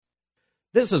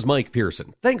This is Mike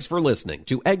Pearson. Thanks for listening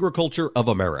to Agriculture of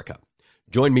America.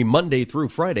 Join me Monday through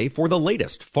Friday for the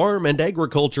latest farm and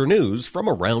agriculture news from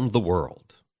around the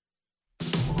world.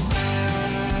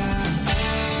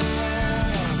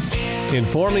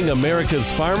 Informing America's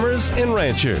farmers and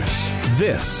ranchers.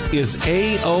 This is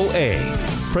AOA,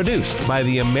 produced by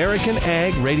the American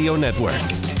Ag Radio Network.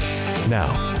 Now,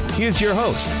 here's your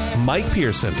host, Mike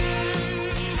Pearson.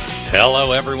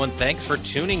 Hello, everyone. Thanks for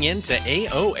tuning in to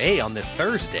AOA on this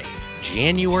Thursday,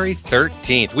 January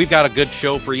 13th. We've got a good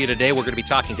show for you today. We're going to be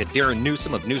talking to Darin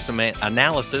Newsom of Newsom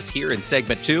Analysis here in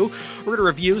segment 2. We're going to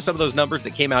review some of those numbers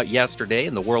that came out yesterday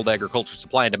in the World Agriculture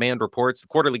Supply and Demand reports, the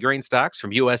quarterly grain stocks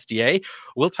from USDA.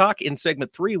 We'll talk in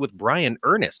segment 3 with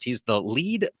Earnest. He's the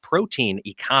lead protein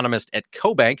economist at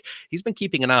CoBank. He's been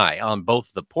keeping an eye on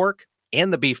both the pork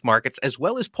and the beef markets, as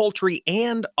well as poultry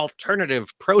and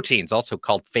alternative proteins, also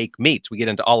called fake meats. We get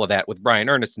into all of that with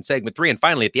Earnest in segment 3. And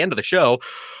finally, at the end of the show,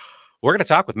 we're going to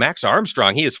talk with Max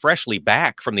Armstrong. He is freshly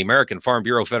back from the American Farm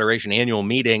Bureau Federation annual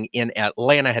meeting in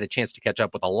Atlanta. Had a chance to catch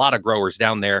up with a lot of growers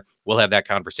down there. We'll have that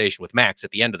conversation with Max at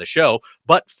the end of the show.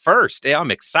 But first, I'm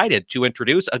excited to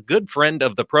introduce a good friend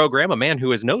of the program, a man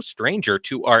who is no stranger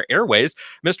to our airways,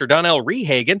 Mr. Donnell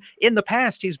Rehagen. In the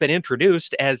past, he's been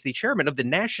introduced as the chairman of the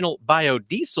National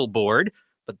Biodiesel Board,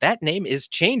 but that name is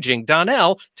changing.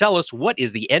 Donnell, tell us, what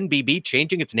is the NBB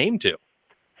changing its name to?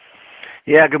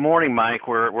 Yeah, good morning, Mike.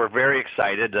 We're very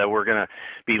excited. We're going to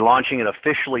be launching it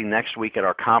officially next week at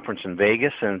our conference in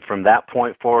Vegas, and from that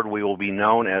point forward, we will be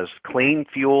known as Clean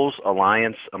Fuels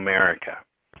Alliance America.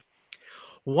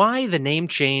 Why the name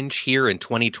change here in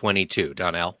 2022,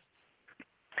 Donnell?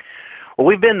 Well,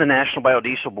 we've been the National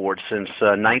Biodiesel Board since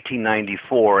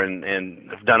 1994 and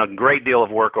have done a great deal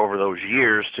of work over those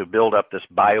years to build up this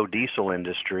biodiesel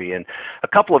industry. And a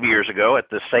couple of years ago at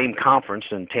the same conference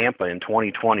in Tampa in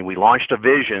 2020, we launched a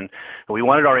vision that we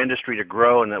wanted our industry to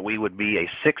grow and that we would be a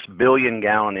 6 billion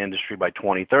gallon industry by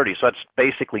 2030. So that's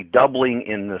basically doubling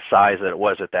in the size that it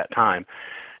was at that time.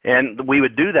 And we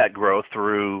would do that growth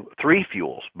through 3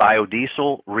 fuels: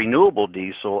 biodiesel, renewable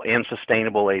diesel, and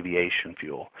sustainable aviation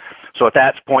fuel. So at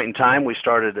that point in time, we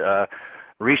started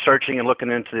researching and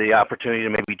looking into the opportunity to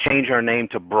maybe change our name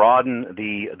to broaden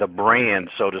the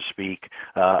brand, so to speak,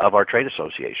 of our trade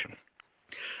association.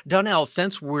 Donnell,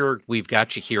 since we've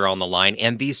got you here on the line,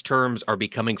 and these terms are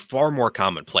becoming far more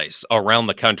commonplace around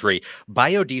the country,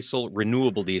 biodiesel,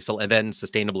 renewable diesel, and then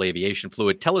sustainable aviation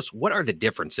fluid, tell us, what are the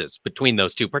differences between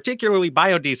those two, particularly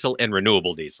biodiesel and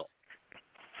renewable diesel?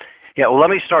 Yeah, well, let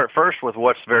me start first with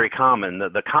what's very common.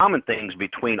 The common things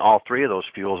between all 3 of those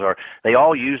fuels are they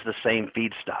all use the same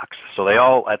feedstocks. So they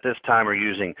all, at this time, are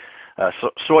using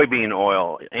soybean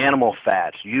oil, animal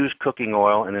fats, used cooking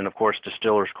oil, and then, of course,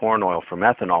 distillers corn oil for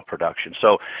methanol production.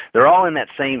 So they're all in that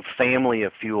same family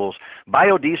of fuels.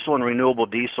 Biodiesel and renewable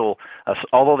diesel,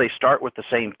 although they start with the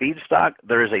same feedstock,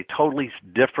 there is a totally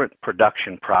different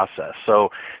production process.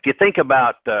 So if you think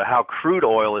about how crude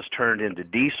oil is turned into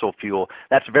diesel fuel,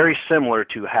 that's very similar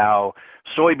to how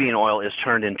soybean oil is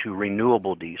turned into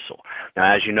renewable diesel. Now,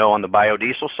 as you know, on the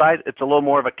biodiesel side, it's a little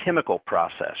more of a chemical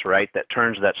process, right, that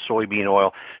turns that soybean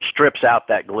oil, strips out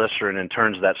that glycerin, and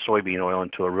turns that soybean oil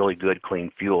into a really good,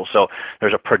 clean fuel. So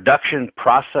there's a production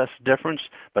process difference,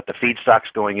 but the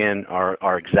feedstocks going in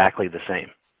are exactly the same.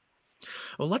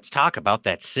 Well, let's talk about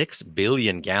that 6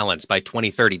 billion gallons by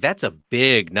 2030. That's a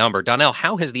big number. Donnell,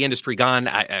 how has the industry gone?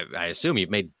 I assume you've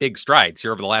made big strides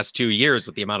here over the last 2 years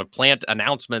with the amount of plant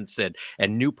announcements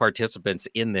and new participants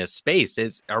in this space.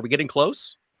 Are we getting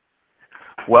close?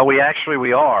 Well, we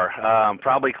are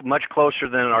probably much closer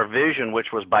than our vision,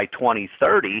 which was by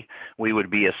 2030 we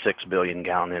would be a 6 billion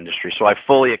gallon industry. So I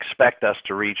fully expect us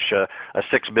to reach a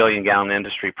 6 billion gallon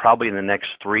industry probably in the next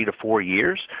 3 to 4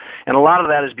 years. And a lot of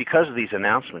that is because of these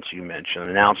announcements you mentioned,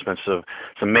 announcements of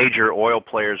some major oil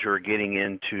players who are getting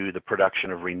into the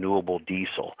production of renewable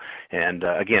diesel. And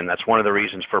again, that's one of the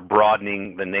reasons for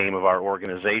broadening the name of our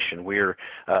organization. We're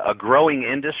a growing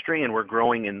industry, and we're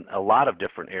growing in a lot of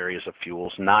different areas of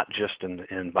fuels, not just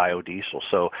in biodiesel.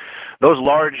 So those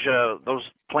those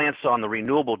plants on the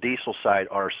renewable diesel side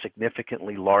are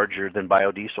significantly larger than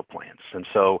biodiesel plants. And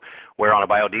so where on a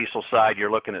biodiesel side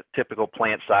you're looking at typical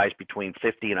plant size between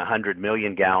 50 and 100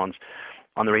 million gallons,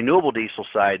 on the renewable diesel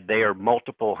side, they are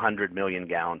multiple 100 million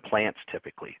gallon plants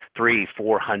typically,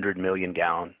 300-400 million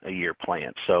gallon a year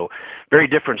plants. So very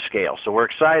different scale. So we're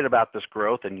excited about this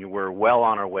growth, and we're well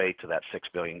on our way to that 6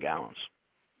 billion gallons.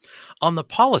 On the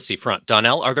policy front,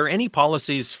 Donnell, are there any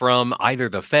policies from either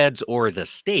the feds or the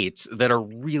states that are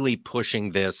really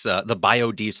pushing this, the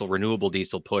biodiesel, renewable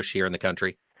diesel push here in the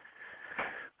country?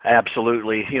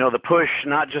 Absolutely. The push,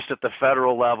 not just at the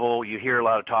federal level, you hear a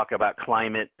lot of talk about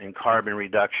climate and carbon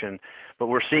reduction, but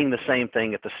we're seeing the same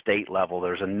thing at the state level.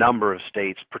 There's a number of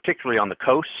states, particularly on the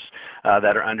coasts,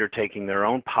 that are undertaking their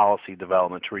own policy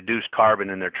development to reduce carbon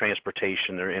in their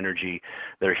transportation, their energy,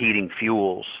 their heating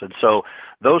fuels. And so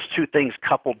those two things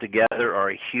coupled together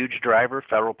are a huge driver,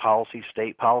 federal policy,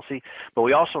 state policy. But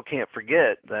we also can't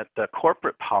forget that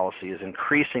corporate policy is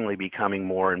increasingly becoming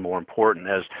more and more important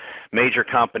as major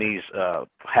companies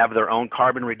have their own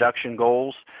carbon reduction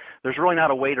goals. There's really not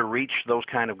a way to reach those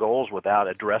kind of goals without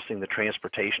addressing the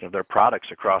transportation of their products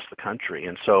across the country.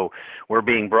 And so we're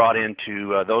being brought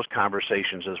into those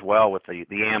conversations as well with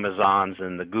the Amazons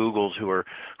and the Googles who are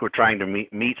trying to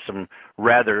meet some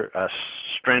rather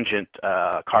stringent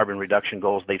carbon reduction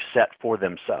goals they've set for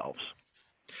themselves.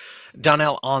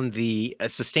 Donnell, on the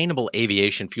sustainable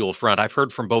aviation fuel front, I've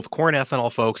heard from both corn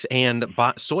ethanol folks and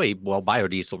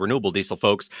biodiesel, renewable diesel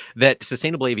folks, that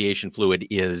sustainable aviation fluid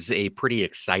is a pretty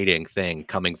exciting thing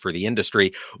coming for the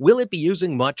industry. Will it be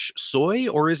using much soy,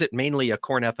 or is it mainly a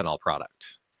corn ethanol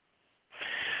product?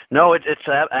 No, it's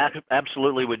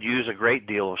absolutely would use a great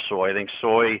deal of soy. I think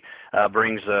soy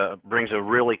brings a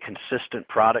really consistent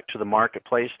product to the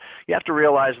marketplace. You have to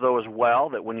realize, though, as well,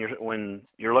 that when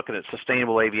you're looking at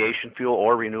sustainable aviation fuel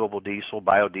or renewable diesel,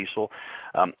 biodiesel,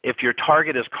 if your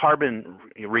target is carbon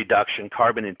reduction,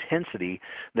 carbon intensity,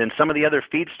 then some of the other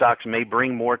feedstocks may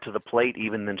bring more to the plate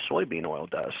even than soybean oil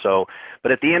does. So,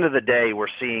 but at the end of the day, we're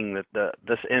seeing that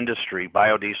this industry,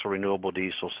 biodiesel, renewable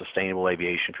diesel, sustainable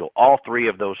aviation fuel, all three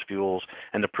of those fuels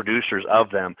and the producers of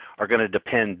them are going to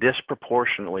depend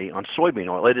disproportionately on soybean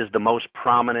oil. It is the most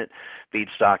prominent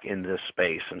feedstock in this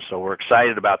space, and so we're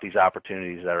excited about these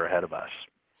opportunities that are ahead of us.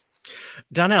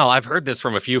 Donnell, I've heard this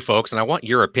from a few folks, and I want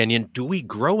your opinion. Do we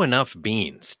grow enough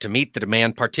beans to meet the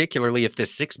demand, particularly if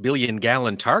this 6 billion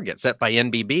gallon target set by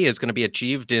NBB is going to be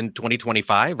achieved in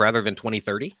 2025 rather than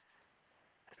 2030?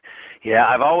 Yeah,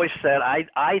 I've always said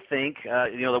I think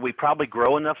that we probably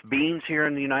grow enough beans here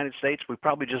in the United States. We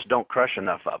probably just don't crush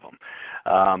enough of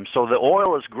them. So the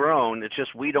oil is grown. It's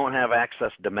just we don't have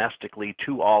access domestically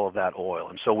to all of that oil.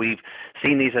 And so we've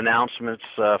seen these announcements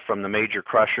from the major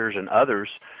crushers and others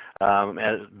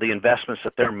as the investments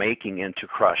that they're making into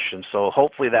crush. And so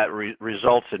hopefully that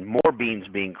results in more beans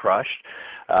being crushed,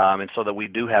 and so that we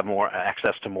do have more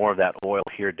access to more of that oil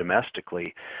here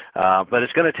domestically. But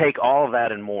it's going to take all of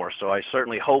that and more. So I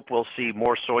certainly hope we'll see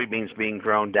more soybeans being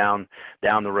grown down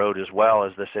the road as well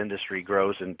as this industry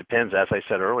grows, and depends, as I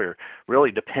said earlier, really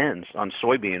depends on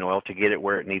soybean oil to get it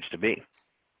where it needs to be.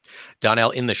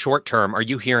 Donnell, in the short term, are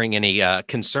you hearing any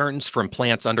concerns from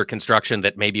plants under construction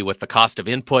that maybe with the cost of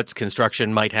inputs,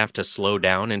 construction might have to slow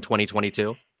down in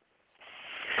 2022?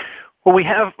 Well, we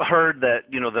have heard that,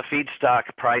 the feedstock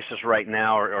prices right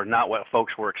now are not what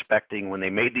folks were expecting when they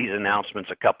made these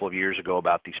announcements a couple of years ago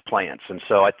about these plants. And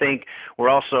so I think we're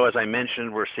also, as I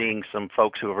mentioned, we're seeing some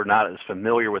folks who are not as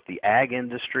familiar with the ag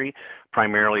industry,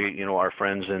 primarily, our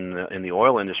friends in the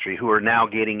oil industry, who are now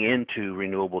getting into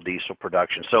renewable diesel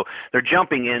production. So they're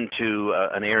jumping into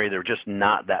an area they're just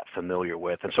not that familiar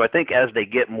with. And so I think as they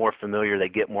get more familiar, they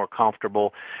get more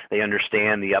comfortable, they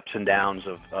understand the ups and downs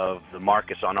of the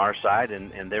markets on our side,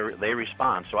 and they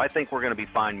respond. So I think we're going to be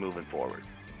fine moving forward.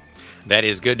 That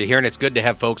is good to hear, and it's good to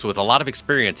have folks with a lot of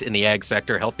experience in the ag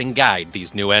sector helping guide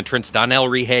these new entrants. Donnell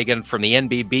Rehagen from the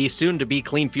NBB, soon to be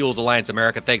Clean Fuels Alliance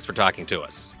America. Thanks for talking to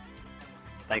us.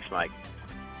 Thanks, Mike.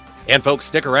 And folks,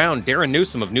 stick around. Darin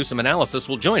Newsom of Newsom Analysis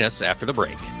will join us after the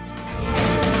break.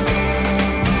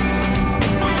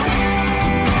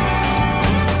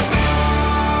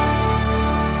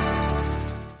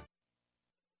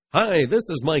 Hi, this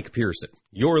is Mike Pearson.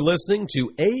 You're listening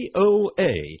to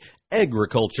AOA,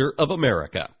 Agriculture of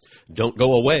America. Don't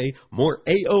go away. More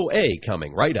AOA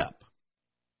coming right up.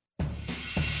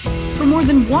 For more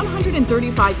than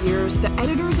 135 years, the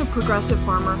editors of Progressive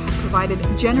Farmer have provided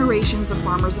generations of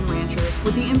farmers and ranchers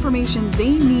with the information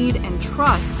they need and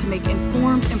trust to make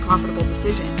informed and profitable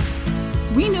decisions.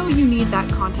 We know you need that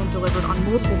content delivered on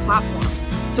multiple platforms,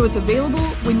 so it's available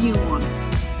when you want it.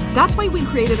 That's why we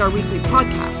created our weekly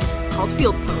podcast called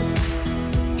Field Posts.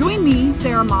 Join me,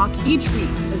 Sarah Mock, each week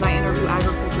as I interview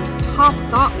agriculture's top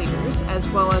thought leaders, as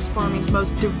well as farming's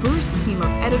most diverse team of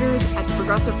editors at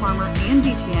Progressive Farmer and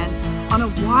DTN on a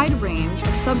wide range of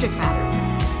subject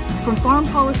matter. From farm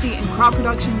policy and crop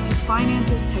production to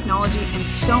finances, technology, and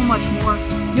so much more,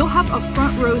 you'll have a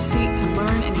front row seat to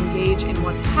learn and engage in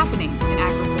what's happening in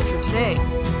agriculture today.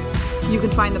 You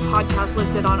can find the podcast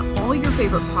listed on all your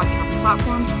favorite podcast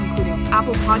platforms, including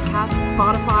Apple Podcasts,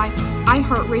 Spotify,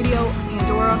 iHeartRadio,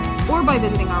 Pandora, or by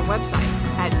visiting our website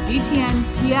at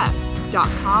dtnpf.com.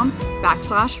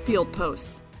 AOA.com/field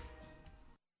posts.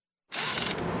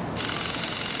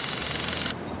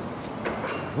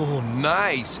 Oh,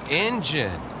 nice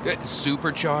engine.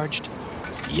 Supercharged?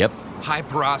 Yep. High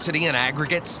porosity and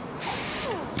aggregates?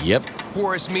 Yep.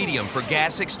 Porous medium for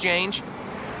gas exchange?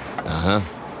 Uh-huh.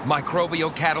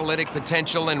 Microbial catalytic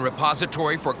potential and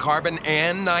repository for carbon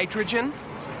and nitrogen?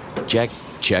 Check,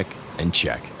 check, and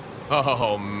check.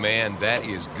 Oh, man, that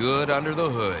is good under the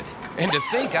hood. And to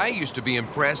think I used to be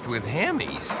impressed with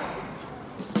Hemis.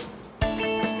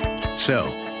 So,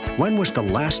 when was the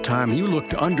last time you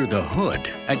looked under the hood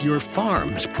at your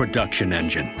farm's production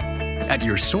engine? At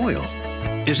your soil?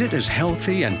 Is it as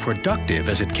healthy and productive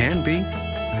as it can be?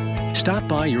 Stop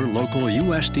by your local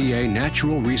USDA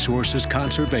Natural Resources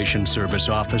Conservation Service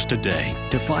office today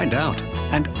to find out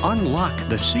and unlock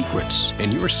the secrets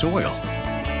in your soil.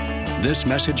 This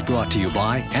message brought to you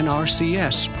by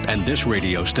NRCS and this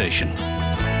radio station.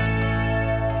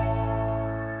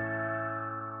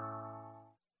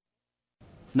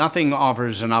 Nothing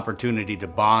offers an opportunity to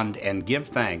bond and give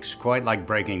thanks quite like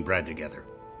breaking bread together.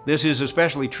 This is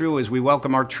especially true as we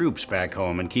welcome our troops back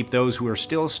home and keep those who are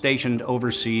still stationed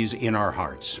overseas in our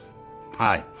hearts.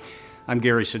 Hi, I'm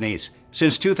Gary Sinise.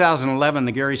 Since 2011,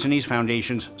 the Gary Sinise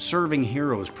Foundation's Serving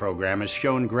Heroes program has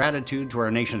shown gratitude to our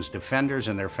nation's defenders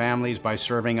and their families by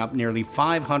serving up nearly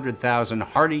 500,000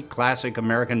 hearty classic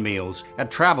American meals at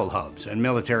travel hubs and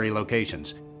military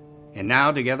locations. And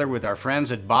now, together with our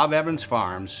friends at Bob Evans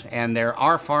Farms and their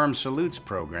Our Farm Salutes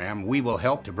program, we will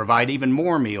help to provide even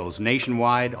more meals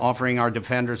nationwide, offering our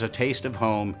defenders a taste of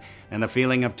home and a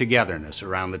feeling of togetherness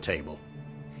around the table.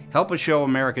 Help us show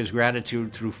America's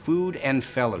gratitude through food and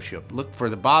fellowship. Look for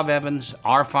the Bob Evans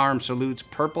Our Farm Salutes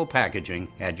purple packaging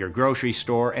at your grocery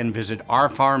store and visit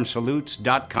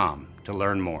ourfarmsalutes.com to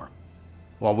learn more.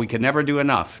 While we can never do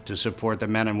enough to support the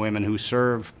men and women who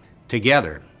serve,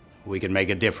 together we can make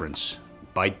a difference,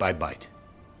 bite by bite.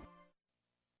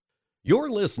 You're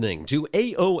listening to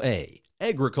AOA,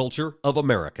 Agriculture of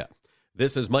America.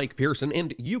 This is Mike Pearson,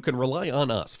 and you can rely on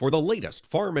us for the latest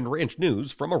farm and ranch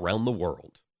news from around the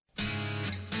world.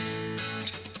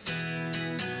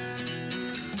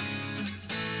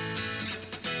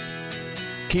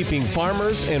 Keeping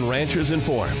farmers and ranchers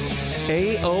informed.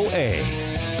 AOA.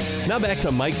 Now back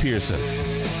to Mike Pearson.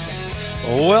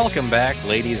 Welcome back,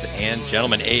 ladies and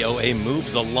gentlemen. AOA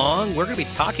moves along. We're going to be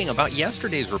talking about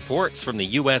yesterday's reports from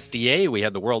the USDA. We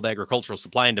had the World Agricultural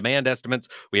Supply and Demand estimates.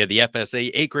 We had the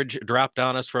FSA acreage dropped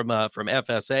on us from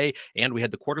FSA, and we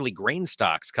had the quarterly grain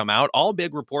stocks come out. All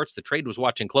big reports the trade was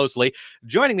watching closely.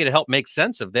 Joining me to help make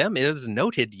sense of them is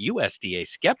noted USDA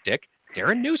skeptic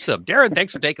Darin Newsom. Darin,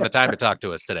 thanks for taking the time to talk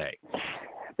to us today.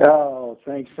 Oh,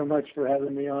 thanks so much for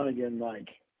having me on again, Mike.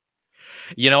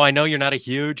 You know, I know you're not a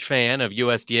huge fan of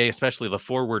USDA, especially the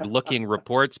forward-looking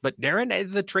reports, but Darin,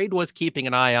 the trade was keeping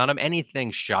an eye on them.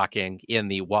 Anything shocking in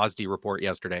the WASDE report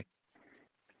yesterday?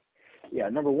 Yeah,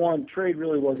 number one, trade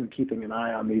really wasn't keeping an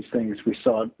eye on these things. We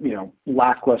saw,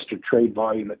 lackluster trade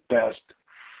volume at best.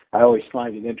 I always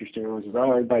find it interesting. Everyone says,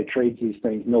 oh, everybody trades these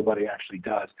things. Nobody actually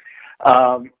does.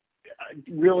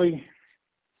 Really,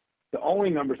 the only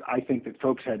numbers I think that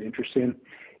folks had interest in,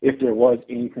 if there was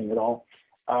anything at all,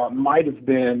 might have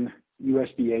been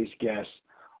USDA's guess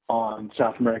on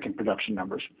South American production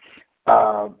numbers,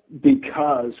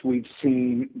 because we've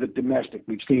seen the domestic,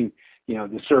 we've seen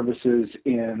the services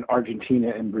in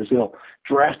Argentina and Brazil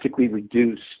drastically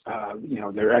reduce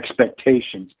their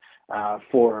expectations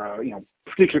for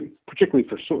particularly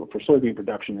for soybean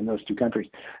production in those two countries,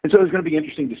 and so it's going to be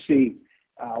interesting to see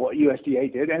what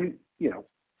USDA did, and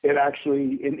it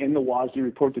actually in the WASDE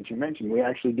report that you mentioned, we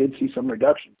actually did see some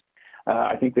reductions.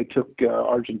 I think they took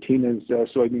Argentina's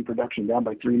soybean production down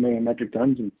by 3 million metric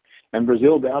tons and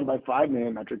Brazil down by 5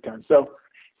 million metric tons. So,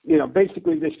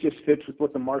 basically this just fits with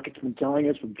what the market's been telling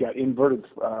us. We've got inverted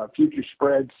future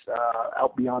spreads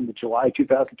out beyond the July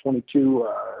 2022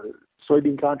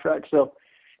 soybean contract. So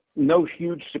no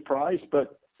huge surprise,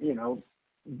 but,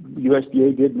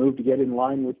 USDA did move to get in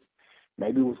line with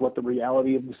what the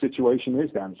reality of the situation is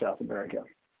down in South America.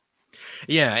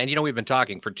 Yeah, and we've been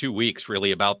talking for 2 weeks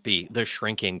really about the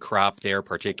shrinking crop there,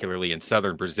 particularly in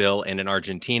southern Brazil and in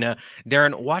Argentina.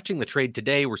 Darin, watching the trade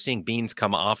today, we're seeing beans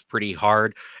come off pretty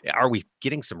hard. Are we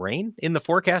getting some rain in the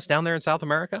forecast down there in South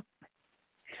America?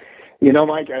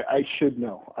 Mike, I should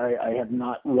know. I have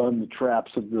not run the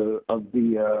traps of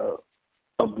the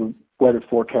weather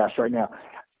forecast right now.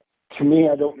 To me,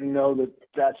 I don't know that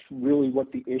that's really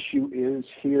what the issue is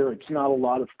here. It's not a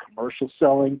lot of commercial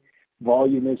selling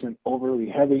volume isn't overly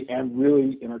heavy, and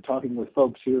really, talking with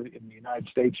folks here in the United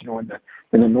States, in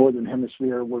the northern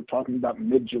hemisphere, we're talking about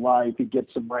mid-July. If you get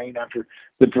some rain after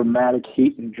the dramatic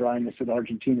heat and dryness that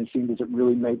Argentina seen, does it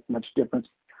really make much difference?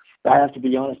 I have to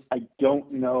be honest, I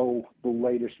don't know the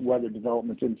latest weather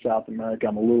developments in South America.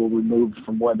 I'm a little removed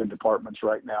from weather departments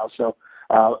right now. So,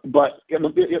 but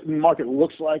the market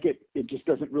looks like it. It just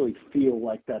doesn't really feel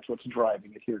like that's what's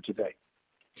driving it here today.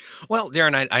 Well,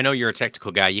 Darin, I know you're a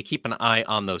technical guy. You keep an eye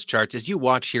on those charts. As you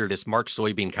watch here this March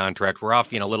soybean contract, we're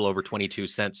off, a little over 22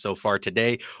 cents so far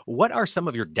today. What are some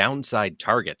of your downside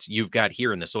targets you've got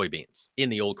here in the soybeans, in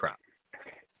the old crop?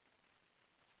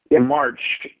 In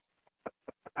March,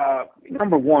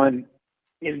 number one,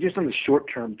 just on the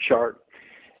short-term chart,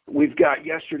 we've got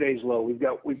yesterday's low. We've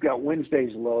got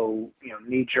Wednesday's low,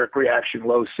 knee-jerk reaction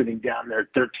low sitting down there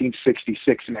at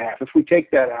 1366.5. If we take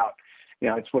that out,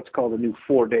 it's what's called a new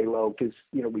 4-day low because,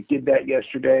 we did that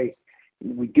yesterday.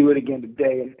 We do it again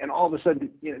today. And all of a sudden,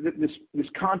 this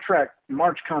contract,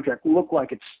 March contract, looked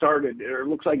like it started, or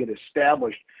looks like it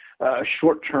established a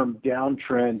short-term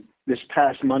downtrend this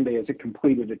past Monday as it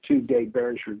completed a 2-day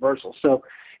bearish reversal. So,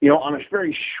 on a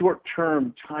very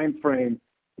short-term time frame,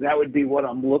 that would be what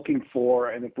I'm looking for.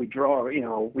 And if we draw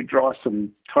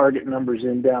some target numbers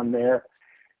in down there,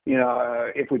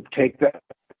 if we take that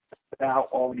out,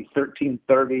 already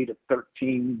 $13.30 to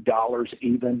 $13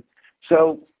 even.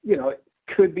 So, it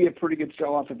could be a pretty good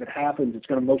sell-off. If it happens, it's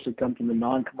going to mostly come from the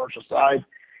non-commercial side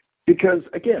because,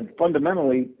 again,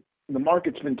 fundamentally, the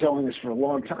market's been telling us for a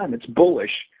long time it's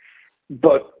bullish.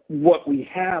 But what we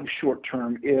have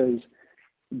short-term is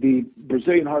the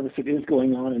Brazilian harvest that is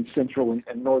going on in central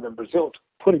and northern Brazil. It's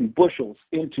putting bushels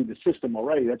into the system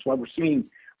already. That's why we're seeing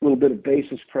a little bit of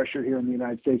basis pressure here in the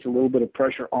United States, a little bit of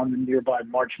pressure on the nearby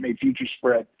March-May future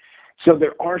spread. So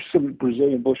there are some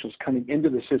Brazilian bushels coming into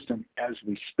the system as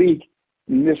we speak,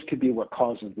 and this could be what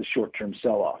causes the short-term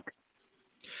sell-off.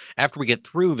 After we get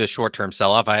through the short-term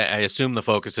sell-off, I assume the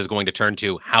focus is going to turn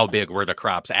to how big were the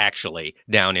crops actually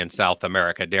down in South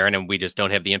America, Darin, and we just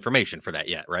don't have the information for that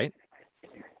yet, right?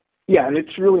 Yeah, and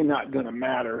it's really not going to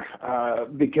matter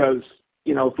because,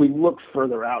 if we look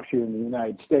further out here in the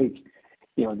United States,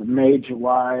 the May,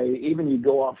 July, even you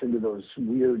go off into those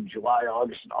weird July,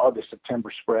 August, and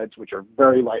August-September spreads, which are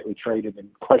very lightly traded and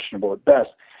questionable at best,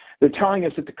 they're telling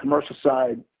us that the commercial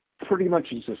side pretty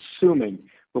much is assuming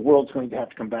the world's going to have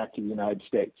to come back to the United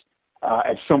States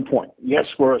at some point. Yes,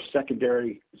 we're a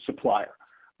secondary supplier,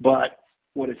 but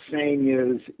what it's saying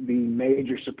is the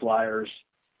major suppliers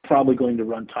probably going to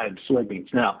run tight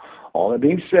soybeans. Now, all that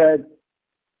being said,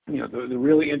 the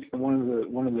really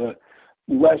one of the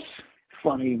less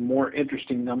funny, more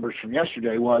interesting numbers from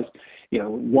yesterday was,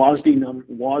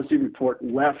 WASDE report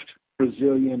left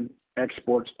Brazilian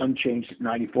exports unchanged at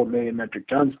 94 million metric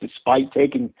tons, despite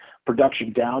taking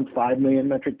production down 5 million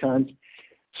metric tons.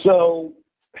 So,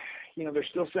 they're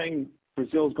still saying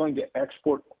Brazil is going to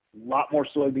export a lot more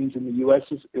soybeans than the U.S.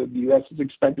 is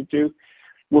expected to.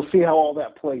 We'll see how all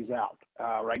that plays out.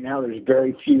 Right now, there's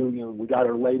very few. We got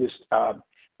our latest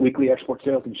weekly export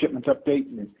sales and shipments update,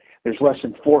 and there's less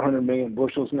than 400 million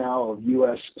bushels now of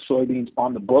U.S. soybeans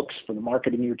on the books for the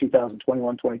marketing year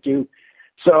 2021-22.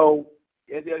 So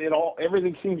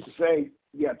everything seems to say,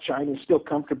 yeah, China's still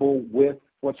comfortable with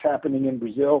what's happening in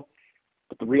Brazil,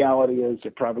 but the reality is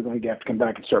they're probably going to have to come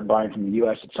back and start buying from the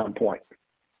U.S. at some point.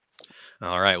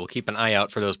 All right, we'll keep an eye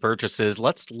out for those purchases.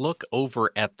 Let's look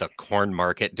over at the corn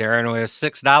market. Darin, with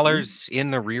 $6 in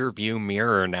the rear view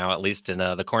mirror now, at least in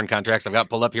the corn contracts I've got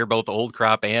pulled up here, both old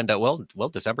crop and,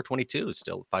 December 22 is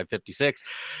still $5.56.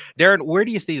 Darin, where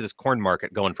do you see this corn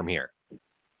market going from here?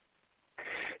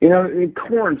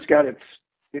 Corn's got its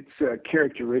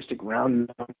characteristic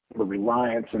round number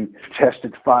reliance and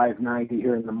tested 590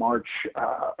 here in the March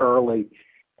early.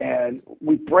 And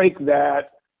we break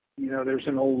that. There's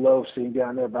an old low sitting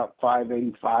down there about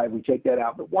 585. We take that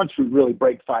out. But once we really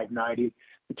break 590,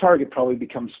 the target probably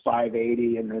becomes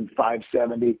 580 and then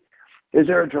 570. Is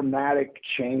there a dramatic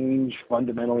change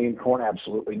fundamentally in corn?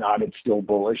 Absolutely not. It's still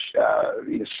bullish.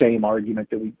 Same argument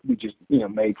that we just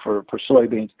made for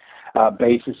soybeans.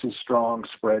 Basis is strong,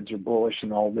 spreads are bullish,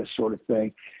 and all this sort of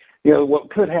thing. What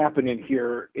could happen in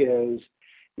here is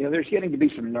there's getting to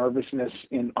be some nervousness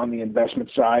on the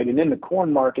investment side, and in the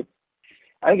corn market,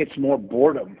 I think it's more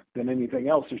boredom than anything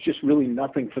else. There's just really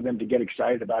nothing for them to get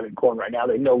excited about in corn right now.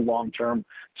 They know long-term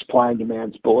supply and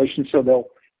demand's bullish, and so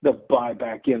they'll buy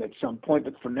back in at some point.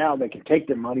 But for now, they can take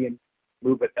their money and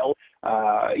move it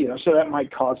elsewhere. So that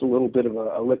might cause a little bit of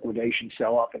a liquidation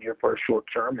sell-off in here for a short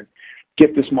term. And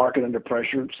get this market under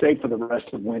pressure, say for the rest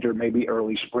of winter, maybe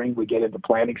early spring, we get into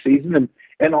planting season,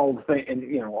 and all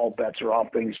bets are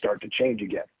off. Things start to change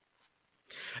again.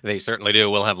 They certainly do.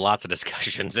 We'll have lots of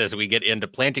discussions as we get into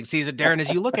planting season. Darin, as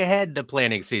you look ahead to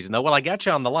planting season, though, well, I got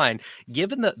you on the line.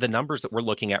 Given the numbers that we're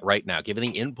looking at right now, given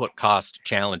the input cost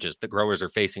challenges that growers are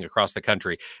facing across the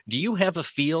country, do you have a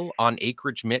feel on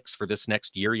acreage mix for this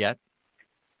next year yet?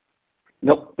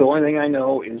 Nope. The only thing I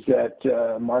know is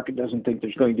that market doesn't think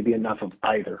there's going to be enough of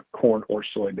either corn or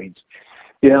soybeans.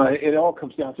 It all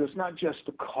comes down to, it's not just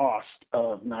the cost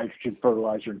of nitrogen,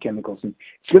 fertilizer, and chemicals. And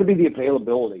it's going to be the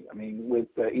availability. I mean, with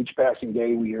each passing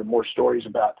day, we hear more stories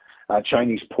about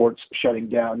Chinese ports shutting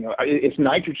down. Is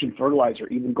nitrogen fertilizer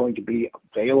even going to be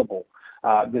available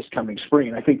this coming spring?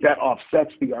 And I think that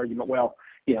offsets the argument,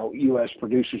 U.S.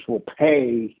 producers will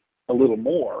pay a little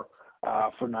more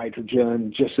for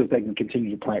nitrogen just so they can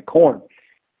continue to plant corn.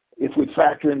 If we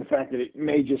factor in the fact that it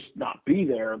may just not be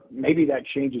there, maybe that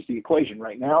changes the equation.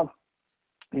 Right now,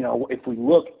 if we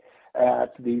look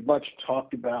at the much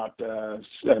talked about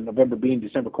November bean,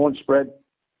 December corn spread,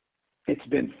 it's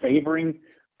been favoring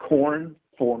corn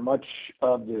for much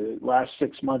of the last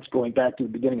 6 months going back to the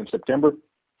beginning of September.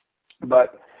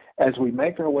 But as we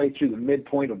make our way through the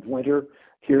midpoint of winter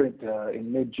here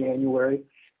in mid-January,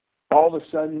 all of a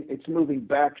sudden it's moving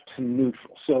back to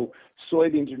neutral. So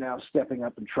soybeans are now stepping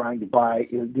up and trying to buy,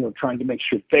 trying to make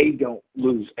sure they don't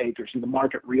lose acres. And the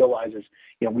market realizes,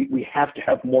 we have to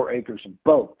have more acres of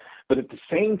both. But at the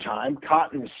same time,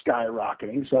 cotton is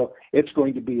skyrocketing, so it's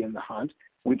going to be in the hunt.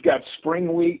 We've got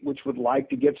spring wheat, which would like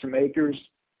to get some acres,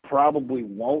 probably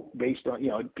won't, based on,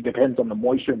 it depends on the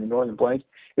moisture in the northern plains.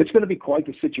 It's going to be quite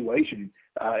the situation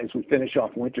as we finish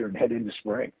off winter and head into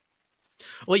spring.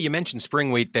 Well, you mentioned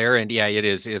spring wheat there, and yeah, it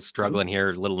is struggling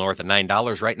here, a little north of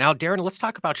 $9 right now. Darin, let's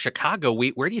talk about Chicago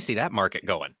wheat. Where do you see that market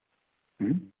going?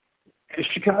 The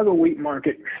Chicago wheat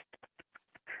market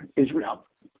is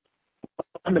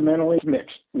fundamentally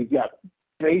mixed. We've got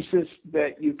basis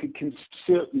that you could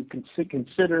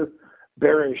consider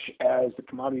bearish as the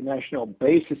Commodity National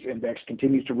Basis Index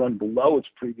continues to run below its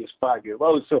previous 5-year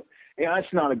lows. So,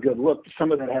 that's not a good look.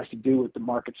 Some of that has to do with the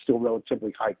market still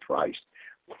relatively high priced.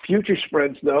 Future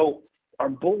spreads, though, are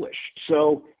bullish.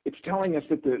 So it's telling us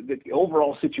that the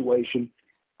overall situation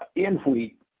in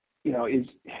wheat, is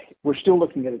we're still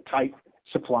looking at a tight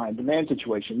supply and demand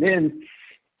situation. Then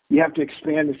you have to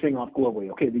expand this thing off globally.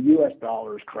 Okay, the U.S.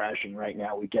 dollar is crashing right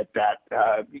now. We get that.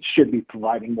 It should be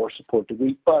providing more support to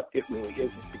wheat, but it really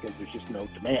isn't because there's just no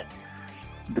demand.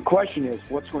 The question is,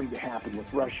 what's going to happen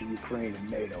with Russia, Ukraine,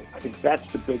 and NATO? I think that's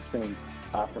the big thing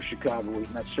for Chicago wheat,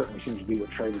 and that certainly seems to be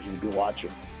what traders will be watching.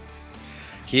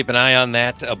 Keep an eye on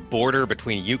that border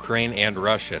between Ukraine and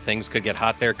Russia. Things could get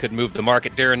hot there, could move the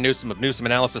market. Darin Newsom of Newsom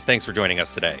Analysis, thanks for joining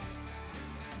us today.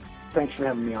 Thanks for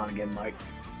having me on again, Mike.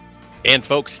 And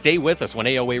folks, stay with us. When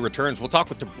AOA returns, we'll talk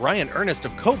with Brian Earnest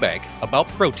of CoBank about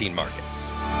protein markets.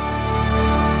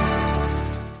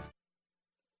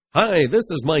 Hi, this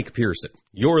is Mike Pearson.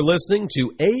 You're listening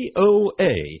to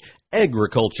AOA,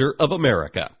 Agriculture of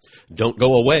America. Don't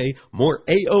go away. More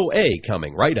AOA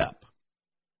coming right up.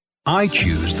 I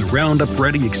choose the Roundup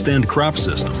Ready Extend crop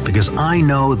system because I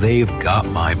know they've got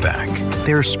my back.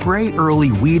 Their Spray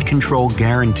Early Weed Control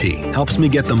Guarantee helps me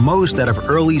get the most out of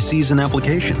early season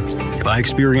applications. If I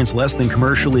experience less than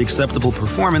commercially acceptable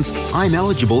performance, I'm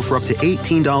eligible for up to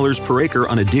 $18 per acre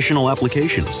on additional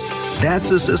applications. That's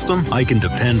a system I can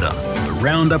depend on. The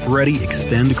Roundup Ready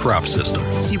Extend crop system.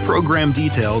 See program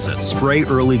details at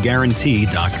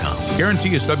sprayearlyguarantee.com.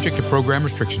 Guarantee is subject to program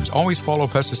restrictions. Always follow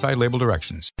pesticide label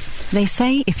directions. They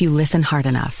say if you listen hard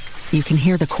enough, you can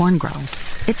hear the corn grow.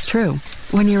 It's true.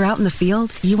 When you're out in the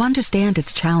field, you understand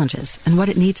its challenges and what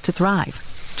it needs to thrive.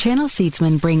 Channel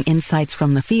Seedsmen bring insights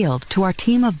from the field to our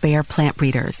team of Bayer plant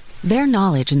breeders. Their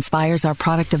knowledge inspires our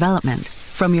product development.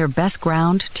 From your best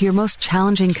ground to your most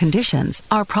challenging conditions,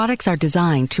 our products are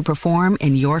designed to perform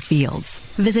in your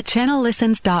fields. Visit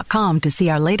channellistens.com to see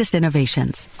our latest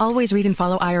innovations. Always read and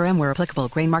follow IRM where applicable,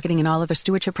 grain marketing and all other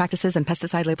stewardship practices and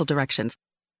pesticide label directions.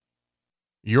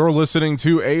 You're listening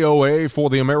to AOA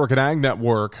for the American Ag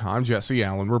Network. I'm Jesse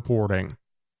Allen reporting.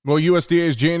 Well,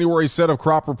 USDA's January set of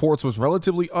crop reports was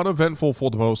relatively uneventful for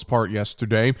the most part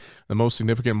yesterday. The most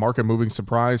significant market-moving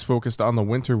surprise focused on the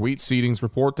winter wheat seedings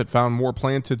report that found more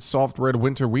planted soft red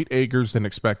winter wheat acres than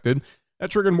expected.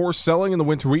 That triggered more selling in the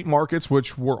winter wheat markets,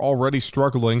 which were already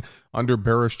struggling under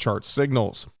bearish chart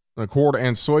signals. The corn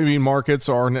and soybean markets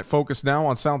are net focused now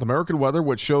on South American weather,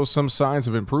 which shows some signs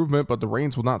of improvement, but the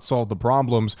rains will not solve the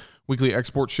problems. Weekly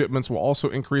export shipments will also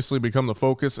increasingly become the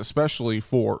focus, especially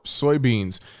for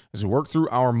soybeans. As we work through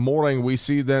our morning, we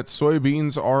see that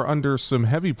soybeans are under some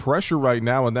heavy pressure right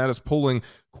now, and that is pulling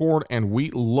corn and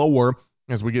wheat lower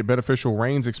as we get beneficial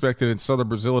rains expected in southern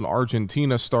Brazil and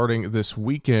Argentina starting this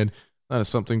weekend. That is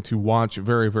something to watch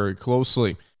very, very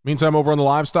closely. Meantime, over on the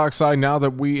livestock side, now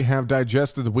that we have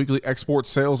digested the weekly export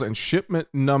sales and shipment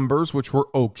numbers, which were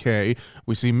okay,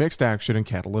 we see mixed action in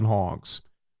cattle and hogs.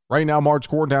 Right now, March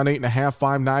corn down 8.5,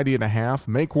 590.5.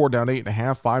 May corn down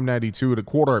 8.5,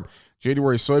 592.25.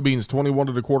 January soybeans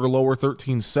 21.25 lower,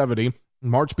 1370.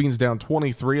 March beans down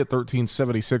 23 at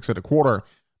 1376.25.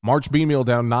 March bean meal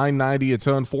down 9.90 a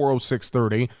ton,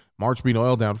 406.30. March bean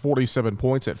oil down 47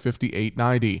 points at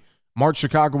 58.90. March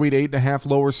Chicago wheat 8.5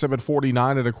 lower,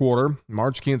 749.25.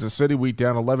 March Kansas City wheat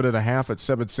down 11.5 at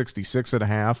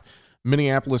 766.5.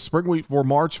 Minneapolis spring wheat for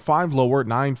March 5 lower,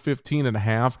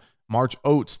 915.5. March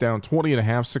oats down 20.5,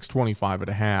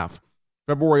 625.5.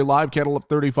 February live cattle up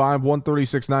 35,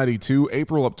 136.92.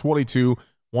 April up 22,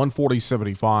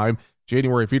 140.75.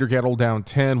 January feeder cattle down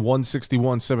 10,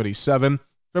 161.77.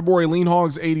 February lean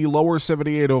hogs 80 lower,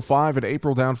 78.05. And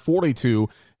April down 42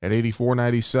 at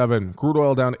 84.97. Crude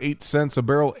oil down 8 cents a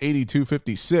barrel,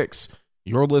 82.56.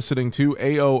 You're listening to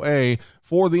AOA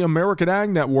for the American Ag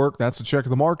Network. That's a check of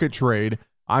the market trade.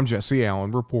 I'm Jesse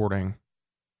Allen reporting.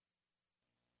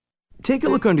 Take a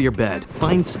look under your bed.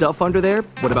 Find stuff under there?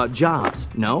 What about jobs?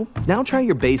 No? Now try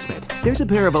your basement. There's a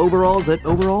pair of overalls that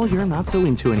overall you're not so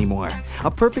into anymore.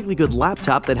 A perfectly good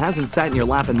laptop that hasn't sat in your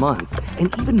lap in months.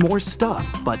 And even more stuff,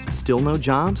 but still no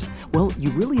jobs? Well,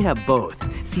 you really have both.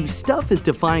 See, stuff is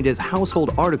defined as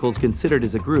household articles considered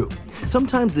as a group.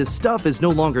 Sometimes this stuff is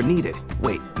no longer needed.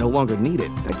 Wait, no longer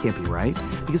needed? That can't be right.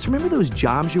 Because remember those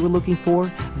jobs you were looking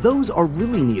for? Those are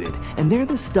really needed, and they're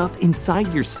the stuff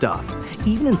inside your stuff.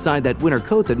 Even inside that winter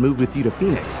coat that moved with you to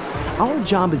Phoenix. Our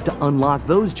job is to unlock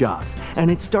those jobs,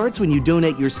 and it starts when you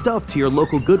donate your stuff to your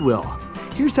local Goodwill.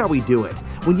 Here's how we do it.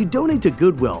 When you donate to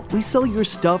Goodwill, we sell your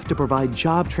stuff to provide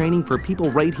job training for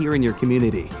people right here in your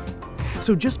community.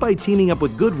 So just by teaming up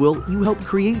with Goodwill, you help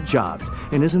create jobs.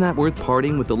 And isn't that worth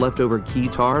parting with the leftover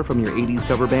guitar from your 80s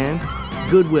cover band?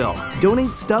 Goodwill.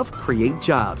 Donate stuff, create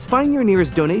jobs. Find your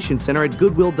nearest donation center at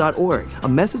goodwill.org. A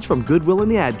message from Goodwill and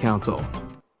the Ad Council.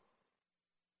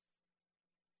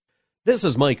 This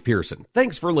is Mike Pearson.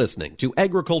 Thanks for listening to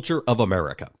Agriculture of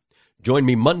America. Join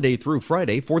me Monday through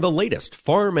Friday for the latest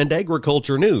farm and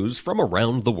agriculture news from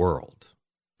around the world.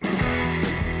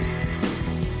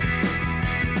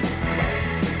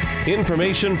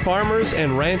 Information farmers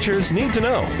and ranchers need to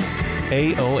know.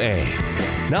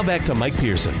 AOA. Now back to Mike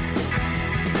Pearson.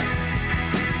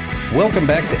 Welcome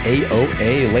back to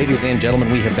AOA. Ladies and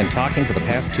gentlemen, we have been talking for the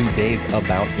past 2 days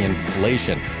about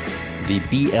inflation. The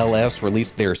BLS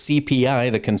released their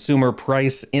CPI, the Consumer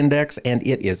Price Index, and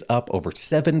it is up over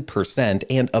 7%.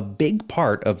 And a big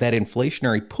part of that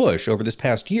inflationary push over this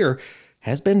past year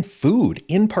has been food.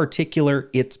 In particular,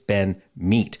 it's been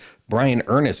meat. Brian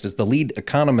Earnest is the lead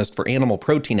economist for animal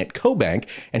protein at CoBank,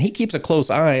 and he keeps a close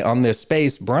eye on this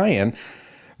space. Brian,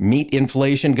 meat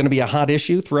inflation going to be a hot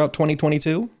issue throughout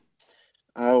 2022?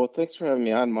 Well, thanks for having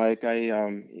me on, Mike.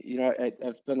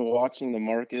 I've been watching the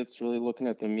markets, really looking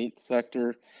at the meat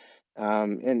sector,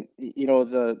 and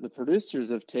the producers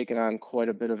have taken on quite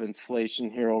a bit of inflation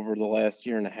here over the last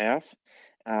year and a half,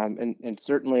 and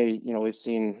certainly, we've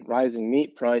seen rising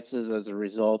meat prices as a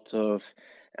result of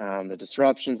the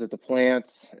disruptions at the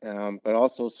plants, but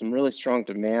also some really strong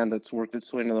demand that's worked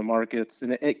its way into the markets,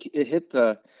 and it hit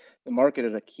the market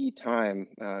at a key time.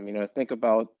 Think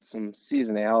about some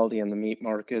seasonality in the meat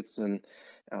markets, and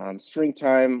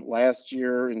springtime last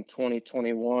year in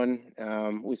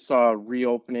 2021, we saw a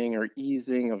reopening or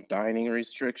easing of dining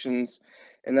restrictions,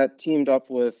 and that teamed up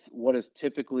with what is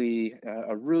typically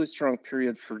a really strong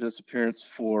period for disappearance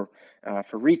for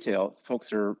retail.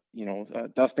 Folks are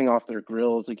dusting off their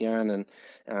grills again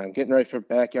and getting ready for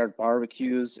backyard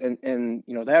barbecues, and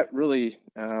that really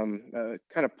kind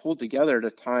of pulled together at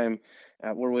a time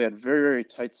where we had very, very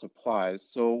tight supplies.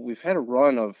 So we've had a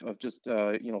run of just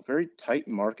very tight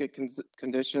market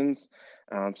conditions,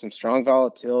 some strong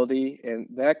volatility, and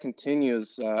that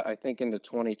continues I think into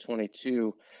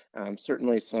 2022.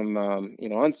 Certainly some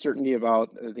uncertainty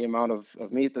about the amount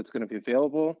of meat that's going to be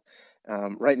available.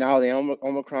 Right now, the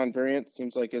Omicron variant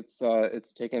seems like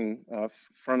it's taken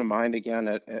front of mind again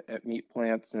at meat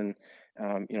plants, and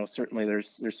certainly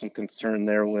there's some concern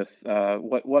there with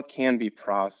what can be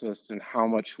processed and how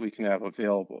much we can have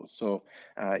available. So,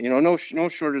 no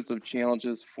shortage of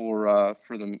challenges for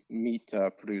the meat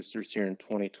producers here in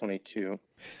 2022.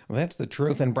 Well, that's the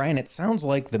truth. And Brian, it sounds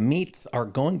like the meats are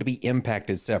going to be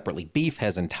impacted separately. Beef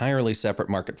has entirely separate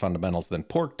market fundamentals than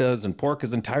pork does, and pork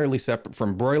is entirely separate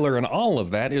from broiler, and all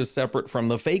of that is separate from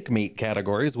the fake meat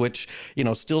categories, which,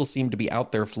 still seem to be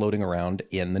out there floating around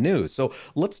in the news. So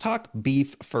let's talk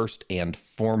beef first and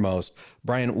foremost.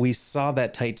 Brian, we saw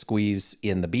that tight squeeze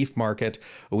in the beef market.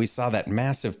 We saw that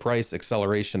massive price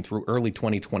acceleration through early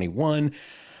 2021.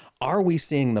 Are we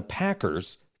seeing the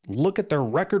packers look at their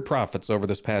record profits over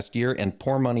this past year and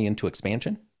pour money into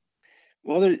expansion?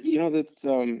 Well, that's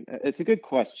it's a good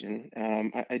question.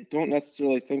 I don't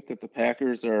necessarily think that the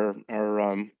Packers are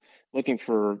looking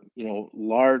for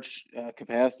large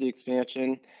capacity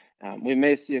expansion. We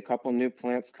may see a couple new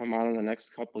plants come on in the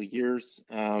next couple of years,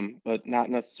 but not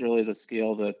necessarily the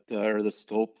scale that or the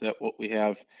scope that what we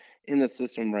have in the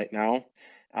system right now.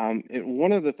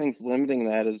 One of the things limiting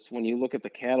that is when you look at the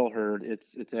cattle herd,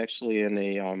 it's actually in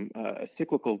a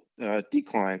cyclical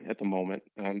decline at the moment.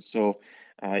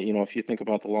 If you think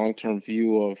about the long-term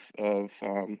view of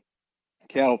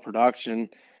cattle production,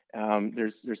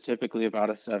 there's typically about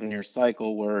a 7-year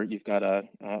cycle where you've got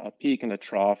a peak and a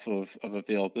trough of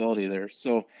availability there.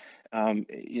 So,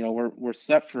 we're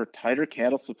set for tighter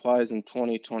cattle supplies in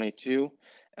 2022.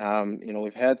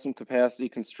 We've had some capacity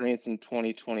constraints in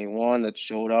 2021 that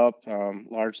showed up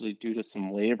largely due to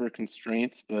some labor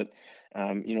constraints, but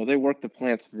they worked the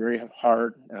plants very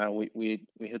hard. We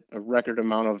hit a record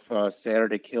amount of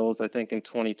Saturday kills, I think, in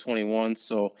 2021.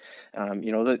 So,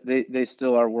 they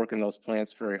still are working those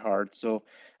plants very hard. So,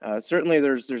 certainly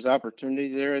there's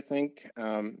opportunity there, I think.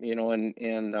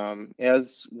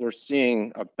 As we're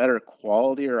seeing a better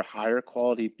quality or a higher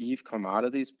quality beef come out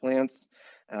of these plants,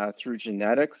 through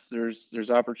genetics, there's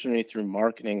opportunity through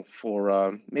marketing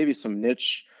for maybe some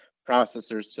niche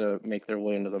processors to make their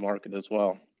way into the market as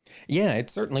well. Yeah, it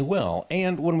certainly will.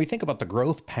 And when we think about the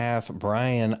growth path,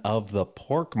 Brian, of the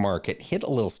pork market, hit a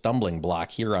little stumbling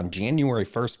block here on January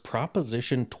 1st.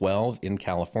 Proposition 12 in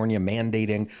California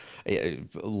mandating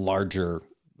larger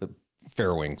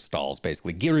farrowing stalls,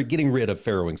 basically getting rid of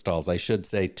farrowing stalls, I should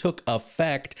say, took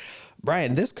effect.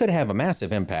 Brian, this could have a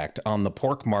massive impact on the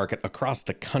pork market across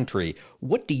the country.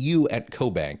 What do you at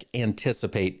CoBank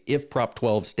anticipate if Prop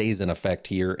 12 stays in effect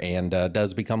here and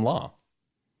does become law?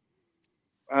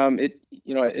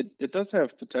 It does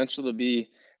have potential to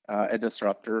be a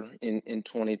disruptor in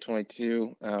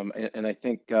 2022, and I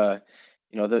think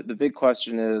the big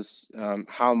question is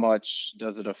how much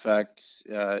does it affect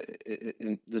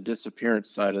in the disappearance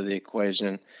side of the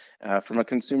equation? From a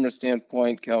consumer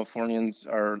standpoint, Californians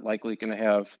are likely going to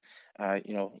have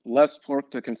less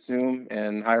pork to consume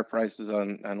and higher prices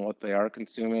on what they are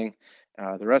consuming.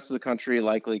 The rest of the country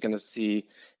likely going to see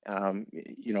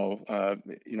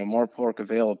more pork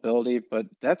availability, but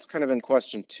that's kind of in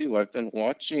question too. I've been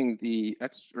watching the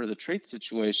trade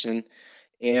situation,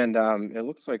 and it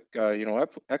looks like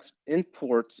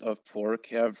imports of pork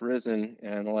have risen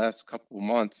in the last couple of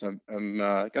months. I'm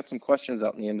got some questions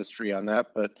out in the industry on that,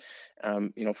 but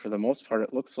for the most part,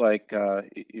 it looks like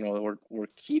we're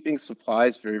keeping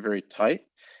supplies very, very tight.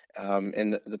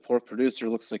 And the pork producer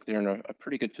looks like they're in a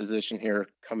pretty good position here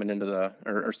coming into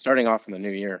or starting off in the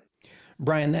new year.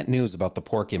 Brian, that news about the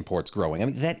pork imports growing, I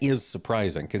mean, that is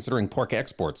surprising considering pork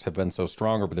exports have been so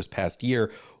strong over this past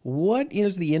year. What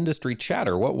is the industry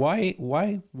chatter?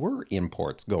 Why were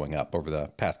imports going up over the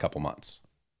past couple months?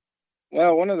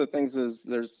 Well, one of the things is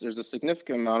there's a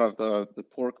significant amount of the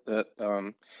pork that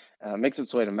makes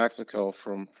its way to Mexico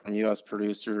from U.S.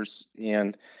 producers,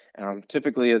 and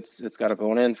typically it's got a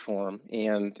bone-in form,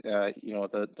 and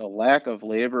the lack of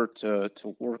labor to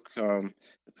work the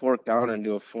pork down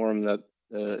into a form that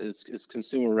is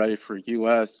consumer ready for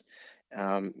U.S.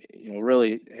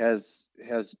 Really has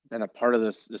been a part of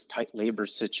this tight labor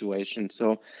situation.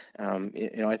 So,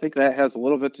 I think that has a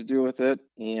little bit to do with it.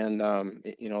 And,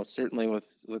 certainly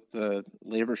with the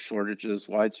labor shortages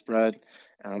widespread,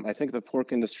 I think the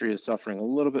pork industry is suffering a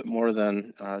little bit more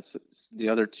than the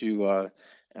other two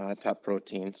top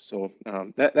proteins. So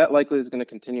that likely is going to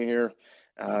continue here.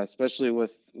 Especially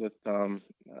with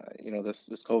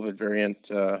this COVID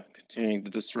variant continuing to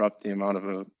disrupt the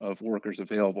amount of workers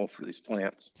available for these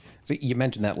plants. So you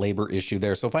mentioned that labor issue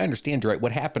there. So if I understand you right,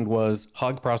 what happened was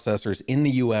hog processors in the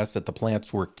U.S. at the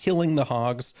plants were killing the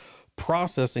hogs,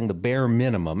 processing the bare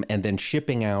minimum, and then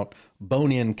shipping out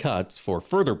bone-in cuts for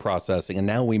further processing. And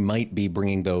now we might be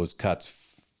bringing those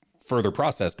cuts further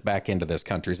processed back into this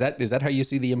country. Is that how you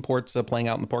see the imports playing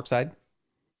out on the pork side?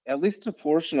 At least a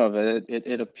portion of it.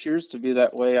 It appears to be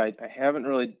that way. I haven't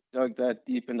really dug that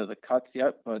deep into the cuts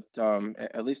yet, but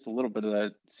at least a little bit of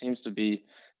that seems to be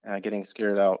getting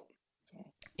scared out.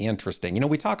 Interesting.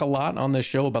 We talk a lot on this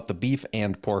show about the beef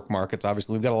and pork markets.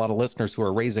 Obviously, we've got a lot of listeners who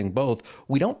are raising both.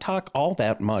 We don't talk all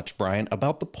that much, Brian,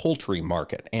 about the poultry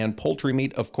market. And poultry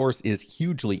meat, of course, is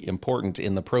hugely important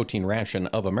in the protein ration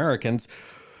of Americans.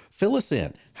 Fill us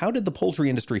in. How did the poultry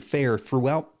industry fare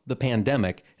throughout the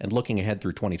pandemic and looking ahead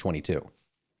through 2022?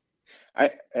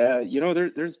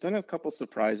 There's been a couple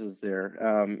surprises there.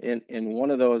 And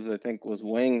one of those, I think, was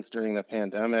wings during the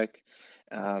pandemic.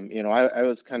 I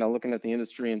was kind of looking at the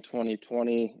industry in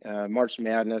 2020. March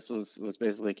Madness was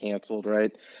basically canceled,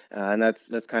 right? And that's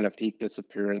kind of peak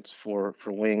disappearance for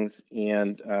wings.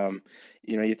 And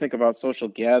you think about social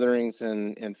gatherings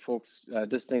and folks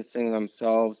distancing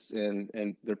themselves,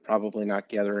 and they're probably not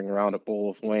gathering around a bowl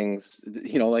of wings,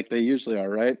 like they usually are,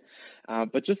 right?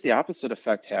 But just the opposite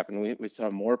effect happened. We saw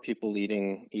more people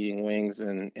eating wings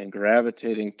and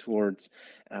gravitating towards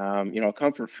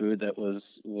comfort food that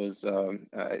was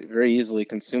very easily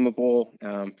consumable,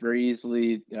 very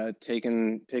easily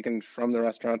taken from the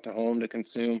restaurant to home to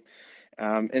consume.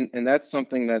 And that's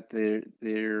something that the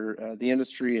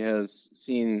industry has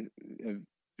seen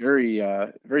very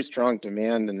strong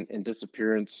demand and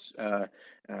disappearance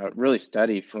really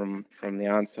steady from the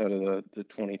onset of the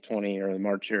 2020 or the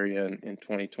March area in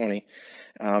 2020.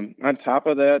 On top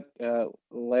of that,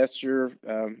 last year,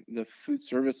 the food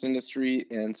service industry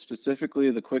and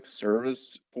specifically the quick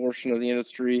service portion of the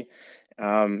industry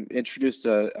introduced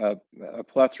a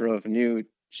plethora of new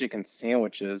chicken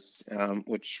sandwiches,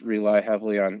 which rely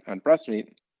heavily on breast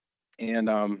meat. And,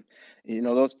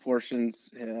 those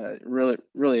portions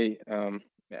really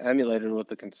emulated with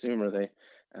the consumer.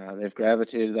 They've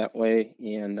gravitated that way,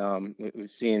 and we've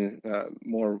seen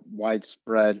more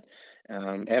widespread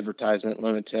advertisement,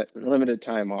 limited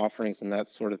time offerings, and that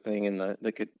sort of thing in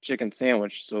the chicken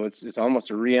sandwich. So it's almost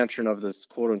a re-entrant of this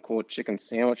quote unquote chicken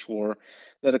sandwich war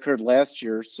that occurred last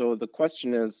year. So the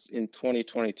question is, in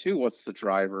 2022, what's the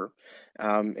driver?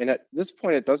 And at this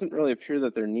point, it doesn't really appear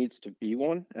that there needs to be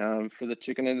one for the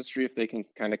chicken industry if they can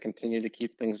kind of continue to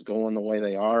keep things going the way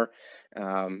they are.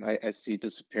 I see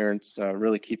disappearance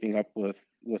really keeping up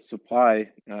with supply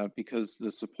because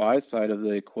the supply side of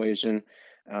the equation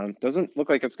doesn't look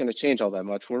like it's going to change all that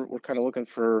much. We're kind of looking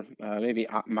for maybe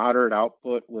moderate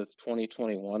output with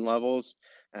 2021 levels,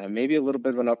 maybe a little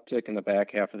bit of an uptick in the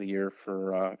back half of the year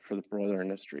for the broiler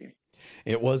industry.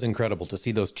 It was incredible to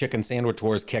see those chicken sandwich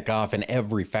wars kick off, and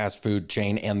every fast food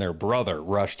chain and their brother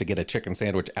rush to get a chicken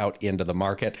sandwich out into the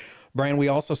market. Brian, we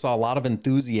also saw a lot of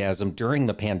enthusiasm during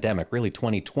the pandemic, really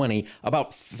 2020,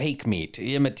 about fake meat,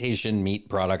 imitation meat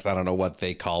products. I don't know what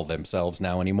they call themselves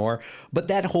now anymore, but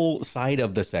that whole side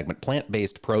of the segment,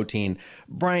 plant-based protein.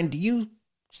 Brian, do you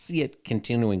see it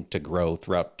continuing to grow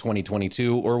throughout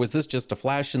 2022, or was this just a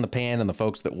flash in the pan and the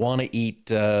folks that want to eat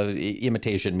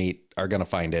imitation meat are going to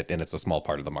find it and it's a small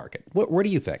part of the market? What do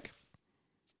you think?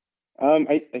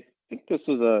 I think this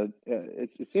was it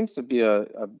seems to be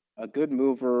a good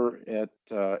mover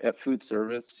at food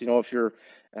service. If you're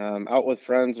out with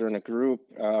friends or in a group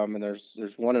and there's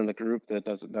one in the group that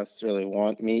doesn't necessarily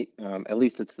want meat, at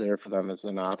least it's there for them as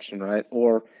an option, right?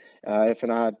 Or if an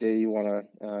odd day you want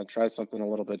to try something a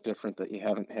little bit different that you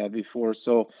haven't had before.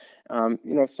 So,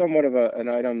 somewhat of an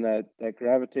item that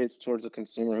gravitates towards a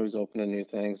consumer who's open to new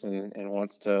things and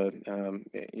wants to,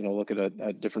 look at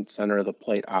a different center of the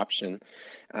plate option.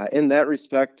 In that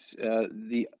respect,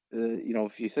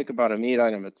 if you think about a meat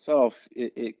item itself,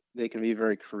 they can be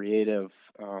very creative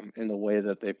in the way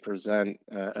that they present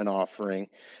an offering.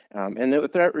 And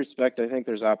with that respect, I think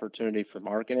there's opportunity for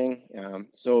marketing.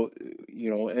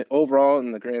 Overall,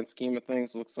 in the grand scheme of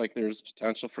things, looks like there's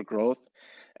potential for growth.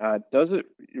 Does it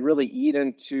really eat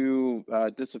into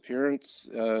disappearance,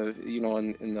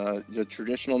 in the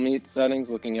traditional meat settings,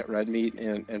 looking at red meat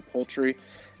and poultry?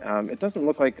 It doesn't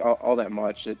look like all that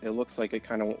much. It looks like it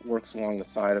kind of works along the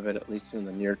side of it, at least in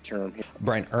the near term.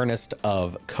 Brian Earnest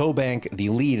of CoBank, the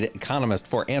lead economist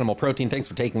for animal protein. Thanks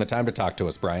for taking the time to talk to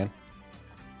us, Brian.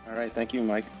 All right. Thank you,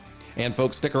 Mike. And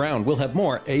folks, stick around. We'll have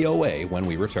more AOA when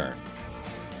we return.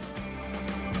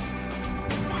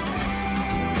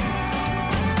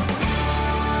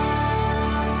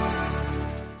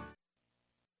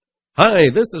 Hi,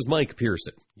 this is Mike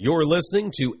Pearson. You're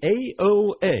listening to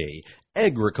AOA,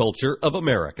 Agriculture of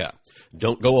America.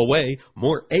 Don't go away,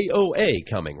 more AOA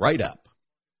coming right up.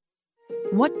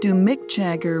 What do Mick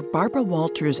Jagger, Barbara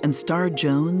Walters, and Star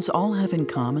Jones all have in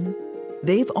common?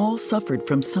 They've all suffered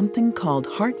from something called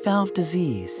heart valve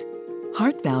disease.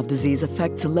 Heart valve disease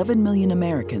affects 11 million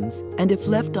Americans, and if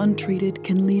left untreated,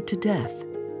 can lead to death.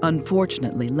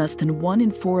 Unfortunately, less than 1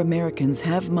 in 4 Americans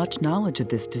have much knowledge of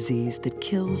this disease that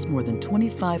kills more than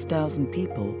 25,000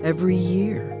 people every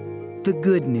year. The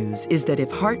good news is that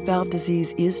if heart valve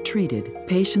disease is treated,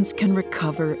 patients can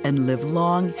recover and live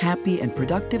long, happy, and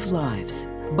productive lives.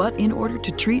 But in order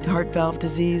to treat heart valve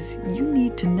disease, you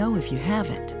need to know if you have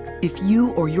it. If you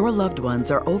or your loved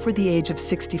ones are over the age of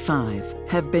 65,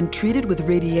 have been treated with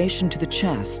radiation to the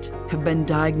chest, have been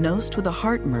diagnosed with a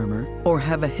heart murmur, or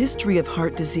have a history of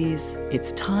heart disease,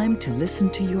 it's time to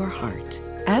listen to your heart.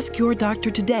 Ask your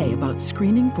doctor today about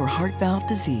screening for heart valve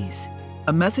disease.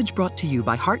 A message brought to you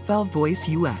by Heart Valve Voice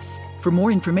US. For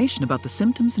more information about the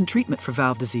symptoms and treatment for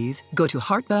valve disease, go to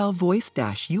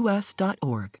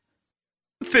heartvalvevoice-us.org.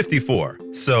 54.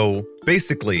 So,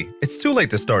 basically, it's too late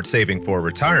to start saving for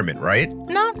retirement, right?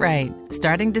 Not right.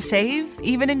 Starting to save,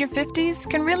 even in your 50s,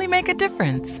 can really make a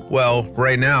difference. Well,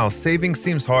 right now, saving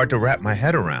seems hard to wrap my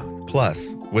head around.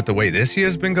 Plus, with the way this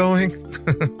year's been going...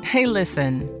 Hey,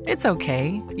 listen, it's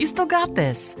okay. You still got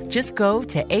this. Just go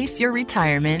to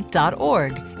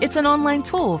aceyourretirement.org. It's an online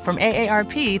tool from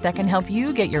AARP that can help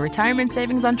you get your retirement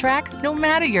savings on track no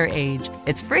matter your age.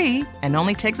 It's free and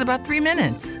only takes about 3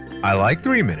 minutes. I like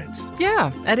 3 minutes.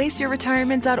 Yeah, at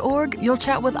aceyourretirement.org, you'll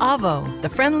chat with Avo, the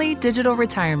friendly digital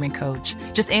retirement coach.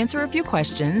 Just answer a few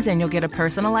questions and you'll get a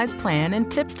personalized plan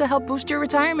and tips to help boost your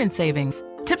retirement savings.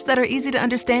 Tips that are easy to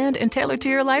understand and tailored to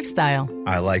your lifestyle.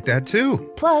 I like that too.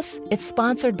 Plus, it's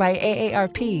sponsored by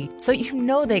AARP, so you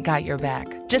know they got your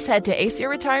back. Just head to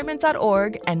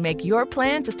aceyourretirement.org and make your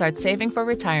plan to start saving for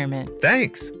retirement.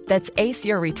 Thanks. That's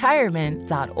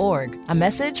aceyourretirement.org. A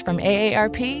message from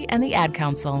AARP and the Ad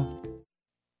Council.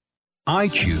 I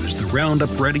choose the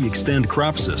Roundup Ready Extend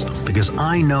crop system because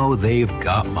I know they've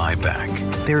got my back.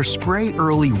 Their Spray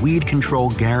Early Weed Control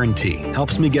Guarantee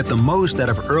helps me get the most out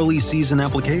of early season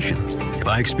applications. If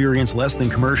I experience less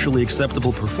than commercially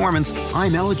acceptable performance,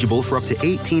 I'm eligible for up to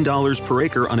 $18 per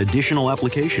acre on additional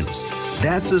applications.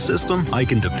 That's a system I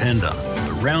can depend on.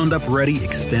 The Roundup Ready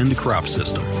Extend crop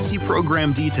system. See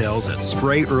program details at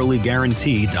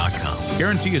SprayEarlyGuarantee.com.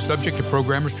 Guarantee is subject to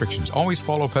program restrictions. Always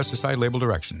follow pesticide label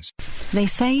directions. They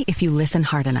say if you listen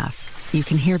hard enough, you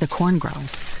can hear the corn grow.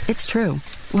 It's true.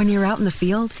 When you're out in the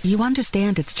field, you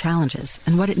understand its challenges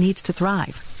and what it needs to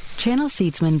thrive. Channel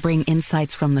Seedsmen bring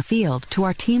insights from the field to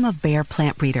our team of Bayer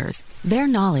plant breeders. Their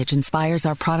knowledge inspires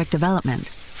our product development.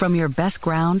 From your best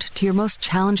ground to your most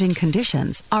challenging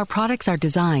conditions, our products are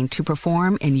designed to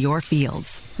perform in your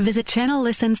fields. Visit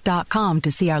channellistens.com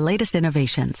to see our latest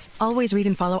innovations. Always read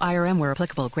and follow IRM where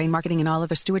applicable, grain marketing and all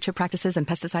other stewardship practices and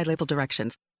pesticide label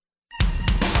directions.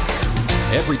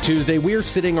 Every Tuesday, we're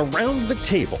sitting around the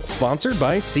table, sponsored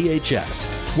by CHS,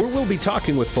 where we'll be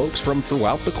talking with folks from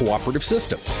throughout the cooperative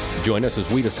system. Join us as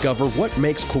we discover what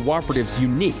makes cooperatives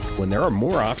unique when there are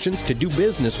more options to do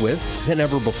business with than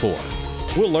ever before.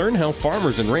 We'll learn how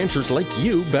farmers and ranchers like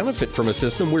you benefit from a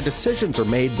system where decisions are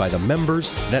made by the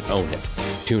members that own it.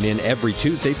 Tune in every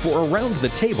Tuesday for Around the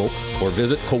Table or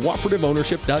visit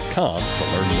cooperativeownership.com to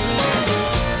learn more.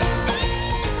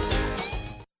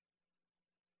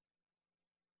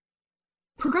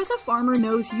 Progressive Farmer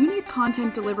knows you need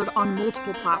content delivered on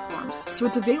multiple platforms, so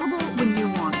it's available when you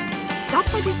want it. That's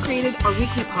why we've created our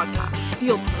weekly podcast,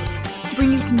 Field Posts, to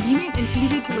bring you convenient and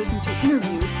easy to listen to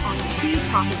interviews on key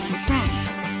topics and trends.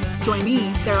 Join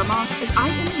me, Sarah Mock, as I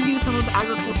interview some of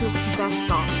agriculture's best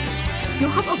thought leaders.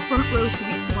 You'll have a front row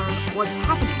seat to learn what's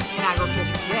happening in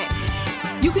agriculture today.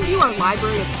 You can view our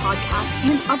library of podcasts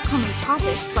and upcoming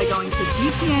topics by going to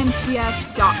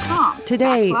dtnpf.com.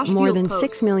 Today, more than 6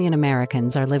 posts. million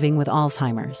Americans are living with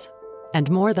Alzheimer's,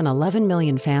 and more than 11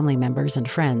 million family members and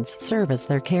friends serve as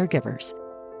their caregivers.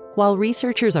 While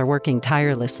researchers are working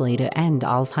tirelessly to end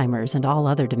Alzheimer's and all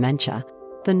other dementia,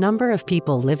 the number of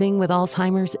people living with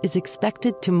Alzheimer's is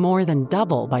expected to more than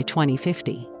double by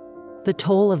 2050. The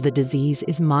toll of the disease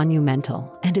is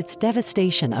monumental, and its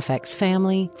devastation affects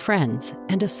family, friends,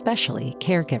 and especially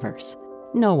caregivers.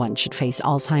 No one should face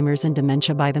Alzheimer's and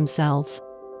dementia by themselves.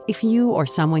 If you or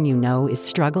someone you know is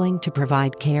struggling to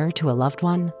provide care to a loved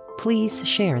one, please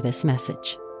share this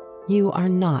message. You are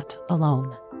not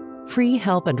alone. Free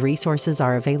help and resources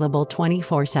are available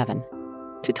 24/7.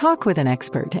 To talk with an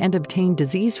expert and obtain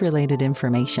disease-related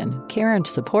information, care and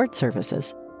support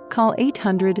services, call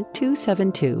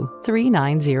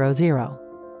 800-272-3900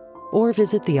 or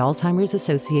visit the Alzheimer's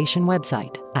Association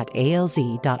website at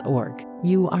alz.org.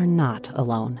 You are not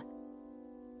alone.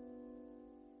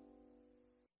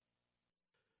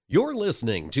 You're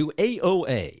listening to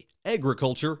AOA,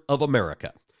 Agriculture of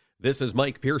America. This is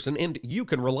Mike Pearson, and you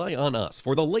can rely on us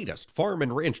for the latest farm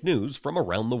and ranch news from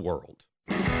around the world.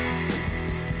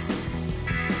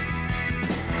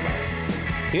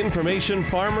 Information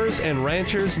farmers and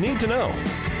ranchers need to know.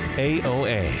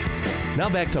 AOA. Now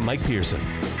back to Mike Pearson.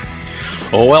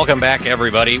 Well, welcome back,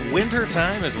 everybody. Winter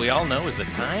time, as we all know, is the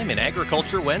time in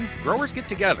agriculture when growers get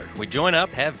together. We join up,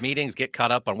 have meetings, get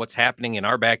caught up on what's happening in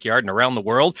our backyard and around the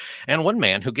world. And one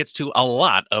man who gets to a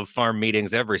lot of farm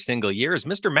meetings every single year is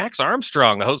Mr. Max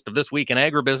Armstrong, the host of This Week in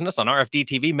Agribusiness on RFD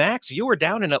TV. Max, you were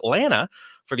down in Atlanta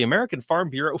for the American Farm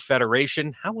Bureau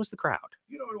Federation. How was the crowd?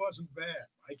 It wasn't bad.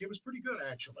 It was pretty good,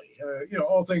 actually.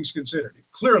 All things considered.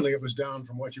 Clearly, it was down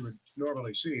from what you would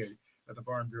normally see at the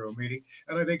Farm Bureau meeting.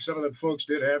 And I think some of the folks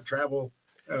did have travel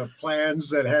plans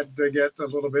that had to get a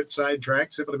little bit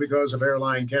sidetracked simply because of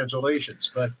airline cancellations.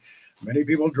 But many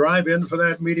people drive in for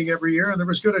that meeting every year, and there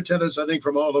was good attendance, I think,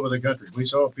 from all over the country. We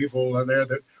saw people there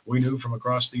that we knew from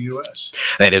across the U.S.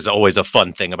 That is always a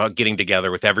fun thing about getting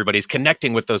together with everybody's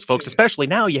connecting with those folks, especially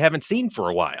now you haven't seen for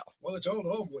a while. Well, it's Old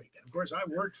Home Week. And of course, I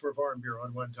worked for Farm Bureau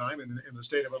at one time in the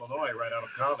state of Illinois right out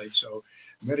of college. So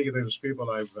many of those people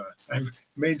I've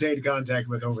maintained contact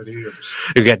with over the years.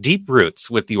 You've got deep roots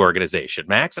with the organization,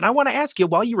 Max. And I want to ask you,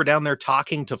 while you were down there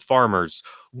talking to farmers,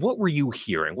 what were you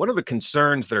hearing? What are the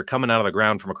concerns that are coming out of the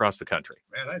ground from across the country?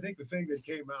 And I think the thing that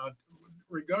came out,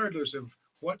 regardless of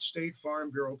what state Farm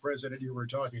Bureau president you were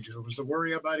talking to, was the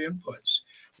worry about inputs.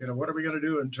 What are we going to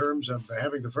do in terms of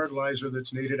having the fertilizer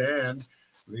that's needed and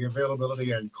the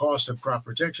availability and cost of crop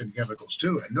protection chemicals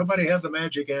too? And nobody had the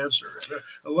magic answer.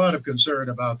 A lot of concern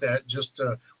about that, just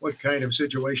what kind of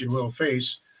situation we'll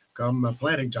face come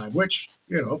planting time, which,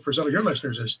 for some of your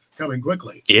listeners is coming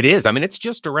quickly. It is. I mean, it's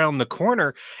just around the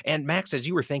corner. And Max, as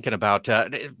you were thinking about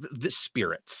the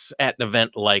spirits at an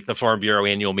event like the Farm Bureau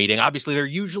annual meeting, obviously they're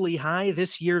usually high.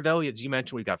 This year, though, as you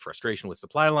mentioned, we've got frustration with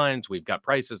supply lines. We've got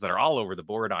prices that are all over the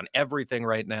board on everything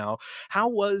right now. How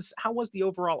was the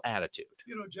overall attitude?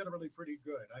 Generally pretty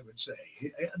good, I would say.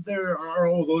 There are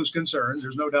all those concerns.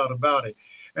 There's no doubt about it.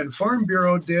 And Farm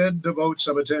Bureau did devote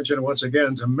some attention once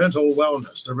again to mental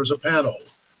wellness. There was a panel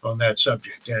on that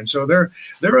subject. And so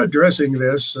they're addressing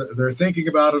this. They're thinking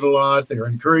about it a lot. They're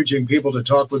encouraging people to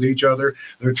talk with each other.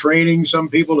 They're training some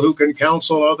people who can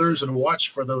counsel others and watch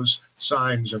for those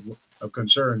signs of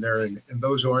concern there and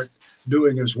those who aren't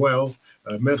doing as well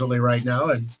mentally right now.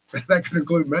 And that could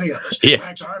include many of us. Yeah.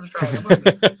 Max Armstrong.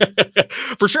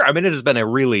 For sure. I mean, it has been a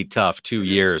really tough 2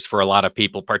 years for a lot of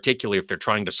people, particularly if they're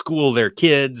trying to school their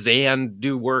kids and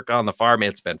do work on the farm.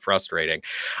 It's been frustrating.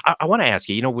 I want to ask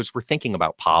you, as we're thinking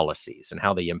about policies and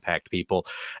how they impact people,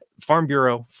 Farm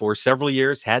Bureau for several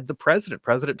years had the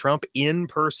President Trump, in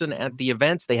person at the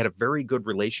events. They had a very good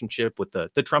relationship with the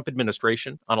Trump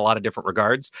administration on a lot of different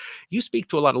regards. You speak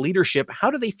to a lot of leadership. How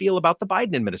do they feel about the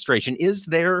Biden administration? Is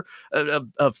there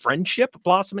a friendship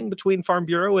blossoming between Farm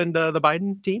Bureau and the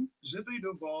Biden team? Zippy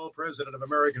Duvall, president of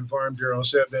American Farm Bureau,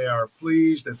 said they are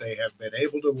pleased that they have been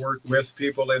able to work with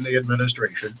people in the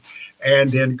administration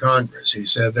and in Congress. He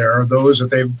said there are those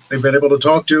that they've been able to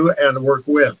talk to and work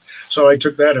with. So I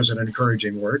took that as an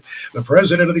encouraging word. The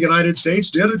President of the United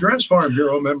States did address Farm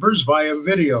Bureau members via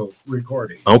video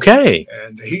recording. Okay.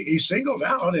 And he singled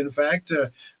out, in fact,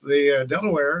 the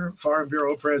Delaware Farm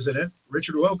Bureau president,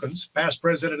 Richard Wilkins, past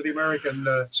president of the American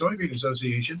Soybean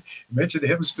Association, mentioned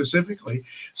him specifically.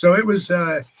 So it was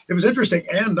interesting.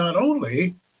 And not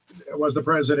only was the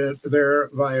president there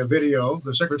via video,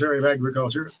 the Secretary of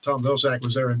Agriculture, Tom Vilsack,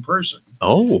 was there in person.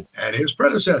 Oh. And his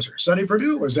predecessor, Sonny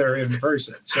Perdue, was there in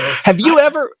person. So have you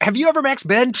ever, Max,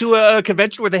 been to a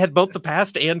convention where they had both the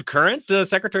past and current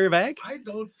Secretary of Ag? I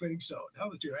don't think so. Now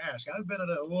that you ask, I've been at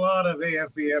a lot of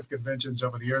AFBF conventions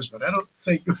over the years, but I don't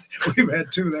think we've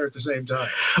had two there at the same time.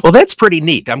 Well, that's pretty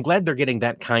neat. I'm glad they're getting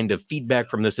that kind of feedback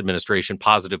from this administration,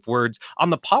 positive words. On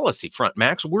the policy front,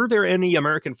 Max, were there any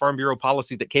American Farm Bureau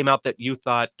policies that came out that you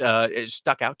thought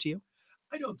stuck out to you?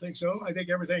 I don't think so. I think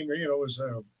everything, was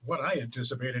what I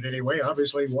anticipated anyway.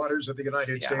 Obviously, waters of the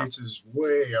United States is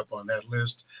way up on that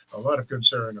list. A lot of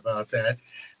concern about that.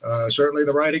 Certainly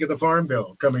the writing of the Farm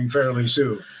Bill coming fairly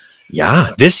soon.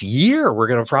 Yeah, this year we're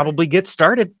going to probably get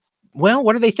started. Well,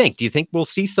 what do they think? Do you think we'll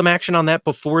see some action on that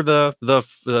before the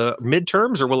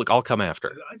midterms, or will it all come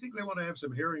after? I think they want to have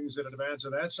some hearings in advance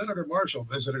of that. Senator Marshall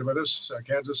visited with us.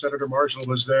 Kansas Senator Marshall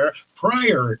was there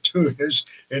prior to his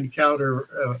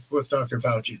encounter with Dr.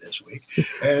 Fauci this week.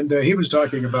 And he was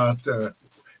talking about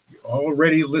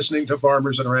already listening to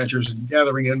farmers and ranchers and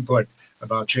gathering input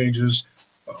about changes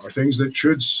or things that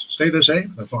should stay the same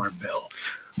in the Farm Bill.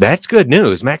 That's good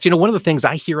news, Max. One of the things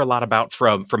I hear a lot about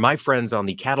from my friends on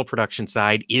the cattle production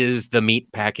side is the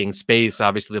meat packing space.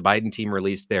 Obviously, the Biden team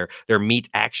released their meat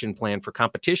action plan for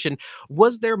competition.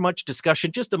 Was there much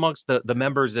discussion just amongst the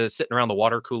members sitting around the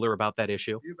water cooler about that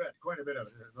issue? You bet. Quite a bit of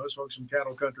it. Those folks from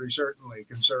cattle country certainly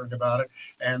concerned about it,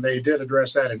 and they did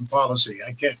address that in policy.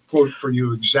 I can't quote for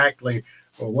you exactly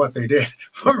what they did.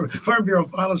 Farm Bureau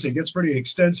policy gets pretty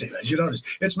extensive, as you notice.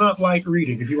 It's not like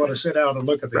reading if you want to sit down and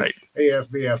look at the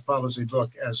AFBF policy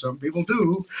book, as some people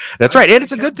do. That's right. And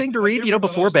it's a good thing to read,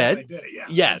 before bed. Yeah,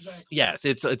 yes. exactly. Yes.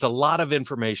 It's a lot of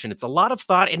information. It's a lot of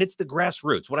thought, and it's the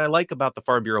grassroots. What I like about the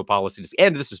Farm Bureau policies,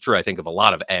 and this is true, I think, of a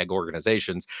lot of ag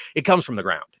organizations, it comes from the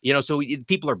ground. So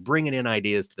people are bringing in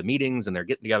ideas to the meetings, and they're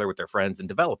getting together with their friends and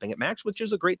developing it, Max, which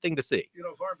is a great thing to see.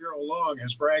 Farm Bureau long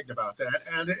has bragged about that,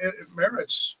 and it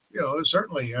merits,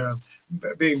 certainly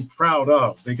being proud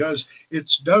of, because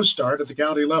it does start at the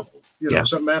county level.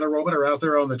 Some man or woman are out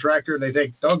there on the tractor and they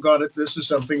think, doggone it, this is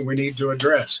something we need to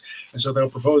address. And so they'll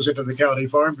propose it to the county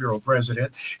Farm Bureau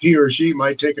president. He or she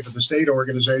might take it to the state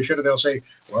organization and they'll say,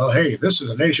 well, hey, this is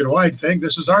a nationwide thing.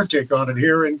 This is our take on it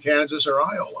here in Kansas or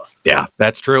Iowa. Yeah,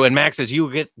 that's true. And Max, as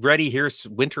you get ready here,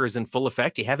 winter is in full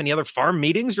effect. Do you have any other farm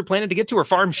meetings you're planning to get to, or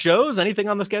farm shows? Anything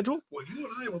on the schedule? Well, you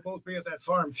and I will both be at that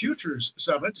Farm Futures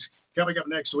Summit coming up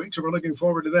next week, so we're looking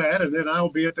forward to that. And then I'll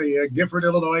be at the Gifford,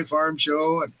 Illinois Farm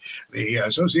Show and the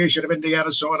Association of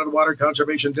Indiana Soil and Water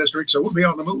Conservation District. So we'll be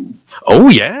on the move. Oh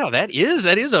yeah, that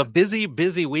is a busy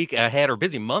week ahead, or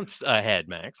busy months ahead,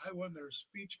 Max. I won their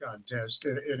speech contest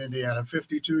in Indiana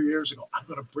 52 years ago. I'm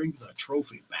going to bring the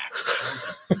trophy back.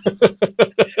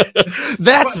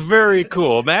 That's very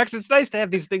cool, Max. It's nice to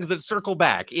have these things that circle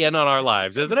back in on our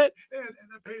lives, isn't it? And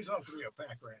it pays off to be a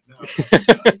pack rat now.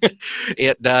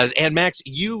 It does. And Max,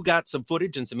 you got some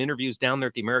footage and some interviews down there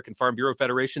at the American Farm Bureau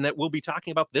Federation that we'll be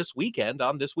talking about this weekend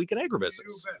on This Week in Agribusiness.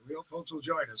 You bet. Real folks will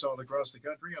join us all across the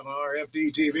country on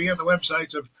RFD TV and the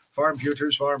websites of Farm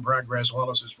Futures, Farm Progress,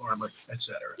 Wallace's Farmer,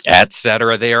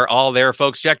 etc. They are all there,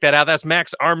 folks. Check that out. That's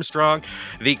Max Armstrong,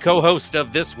 the co-host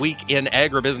of This Week in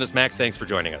Agribusiness. Max, thanks for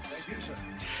joining us. Thank you, sir.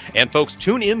 And folks,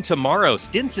 tune in tomorrow.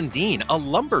 Stinson Dean, a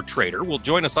lumber trader, will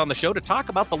join us on the show to talk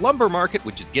about the lumber market,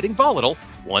 which is getting volatile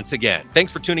once again.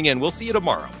 Thanks for tuning in. We'll see you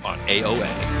tomorrow on AOA.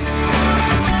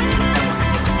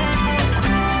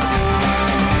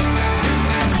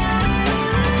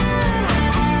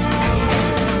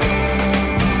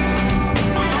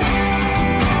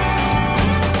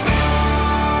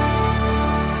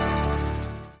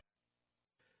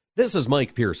 This is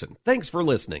Mike Pearson. Thanks for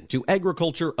listening to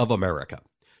Agriculture of America.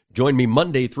 Join me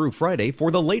Monday through Friday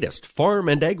for the latest farm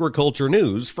and agriculture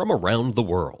news from around the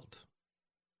world.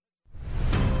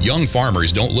 Young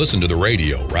farmers don't listen to the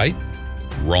radio, right?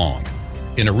 Wrong.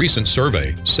 In a recent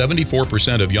survey,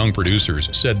 74% of young producers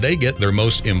said they get their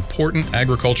most important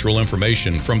agricultural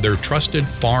information from their trusted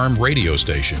farm radio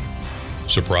station.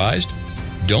 Surprised?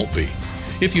 Don't be.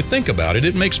 If you think about it,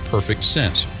 it makes perfect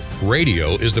sense.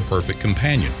 Radio is the perfect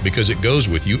companion because it goes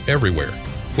with you everywhere.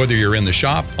 Whether you're in the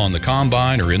shop, on the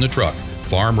combine, or in the truck,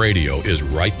 Farm Radio is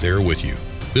right there with you.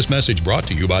 This message brought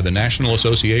to you by the National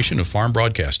Association of Farm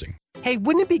Broadcasting. Hey,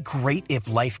 wouldn't it be great if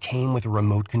life came with a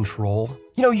remote control?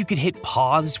 You could hit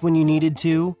pause when you needed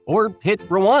to, or hit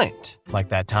rewind, like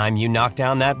that time you knocked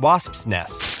down that wasp's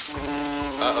nest.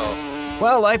 Uh-oh.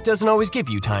 Well, life doesn't always give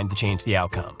you time to change the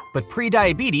outcome, but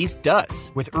prediabetes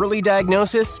does. With early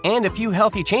diagnosis and a few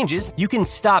healthy changes, you can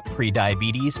stop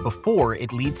prediabetes before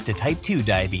it leads to type 2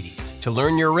 diabetes. To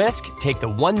learn your risk, take the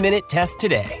 1-minute test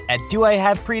today at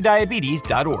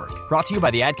doihaveprediabetes.org. Brought to you by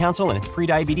the Ad Council and its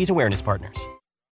prediabetes awareness partners.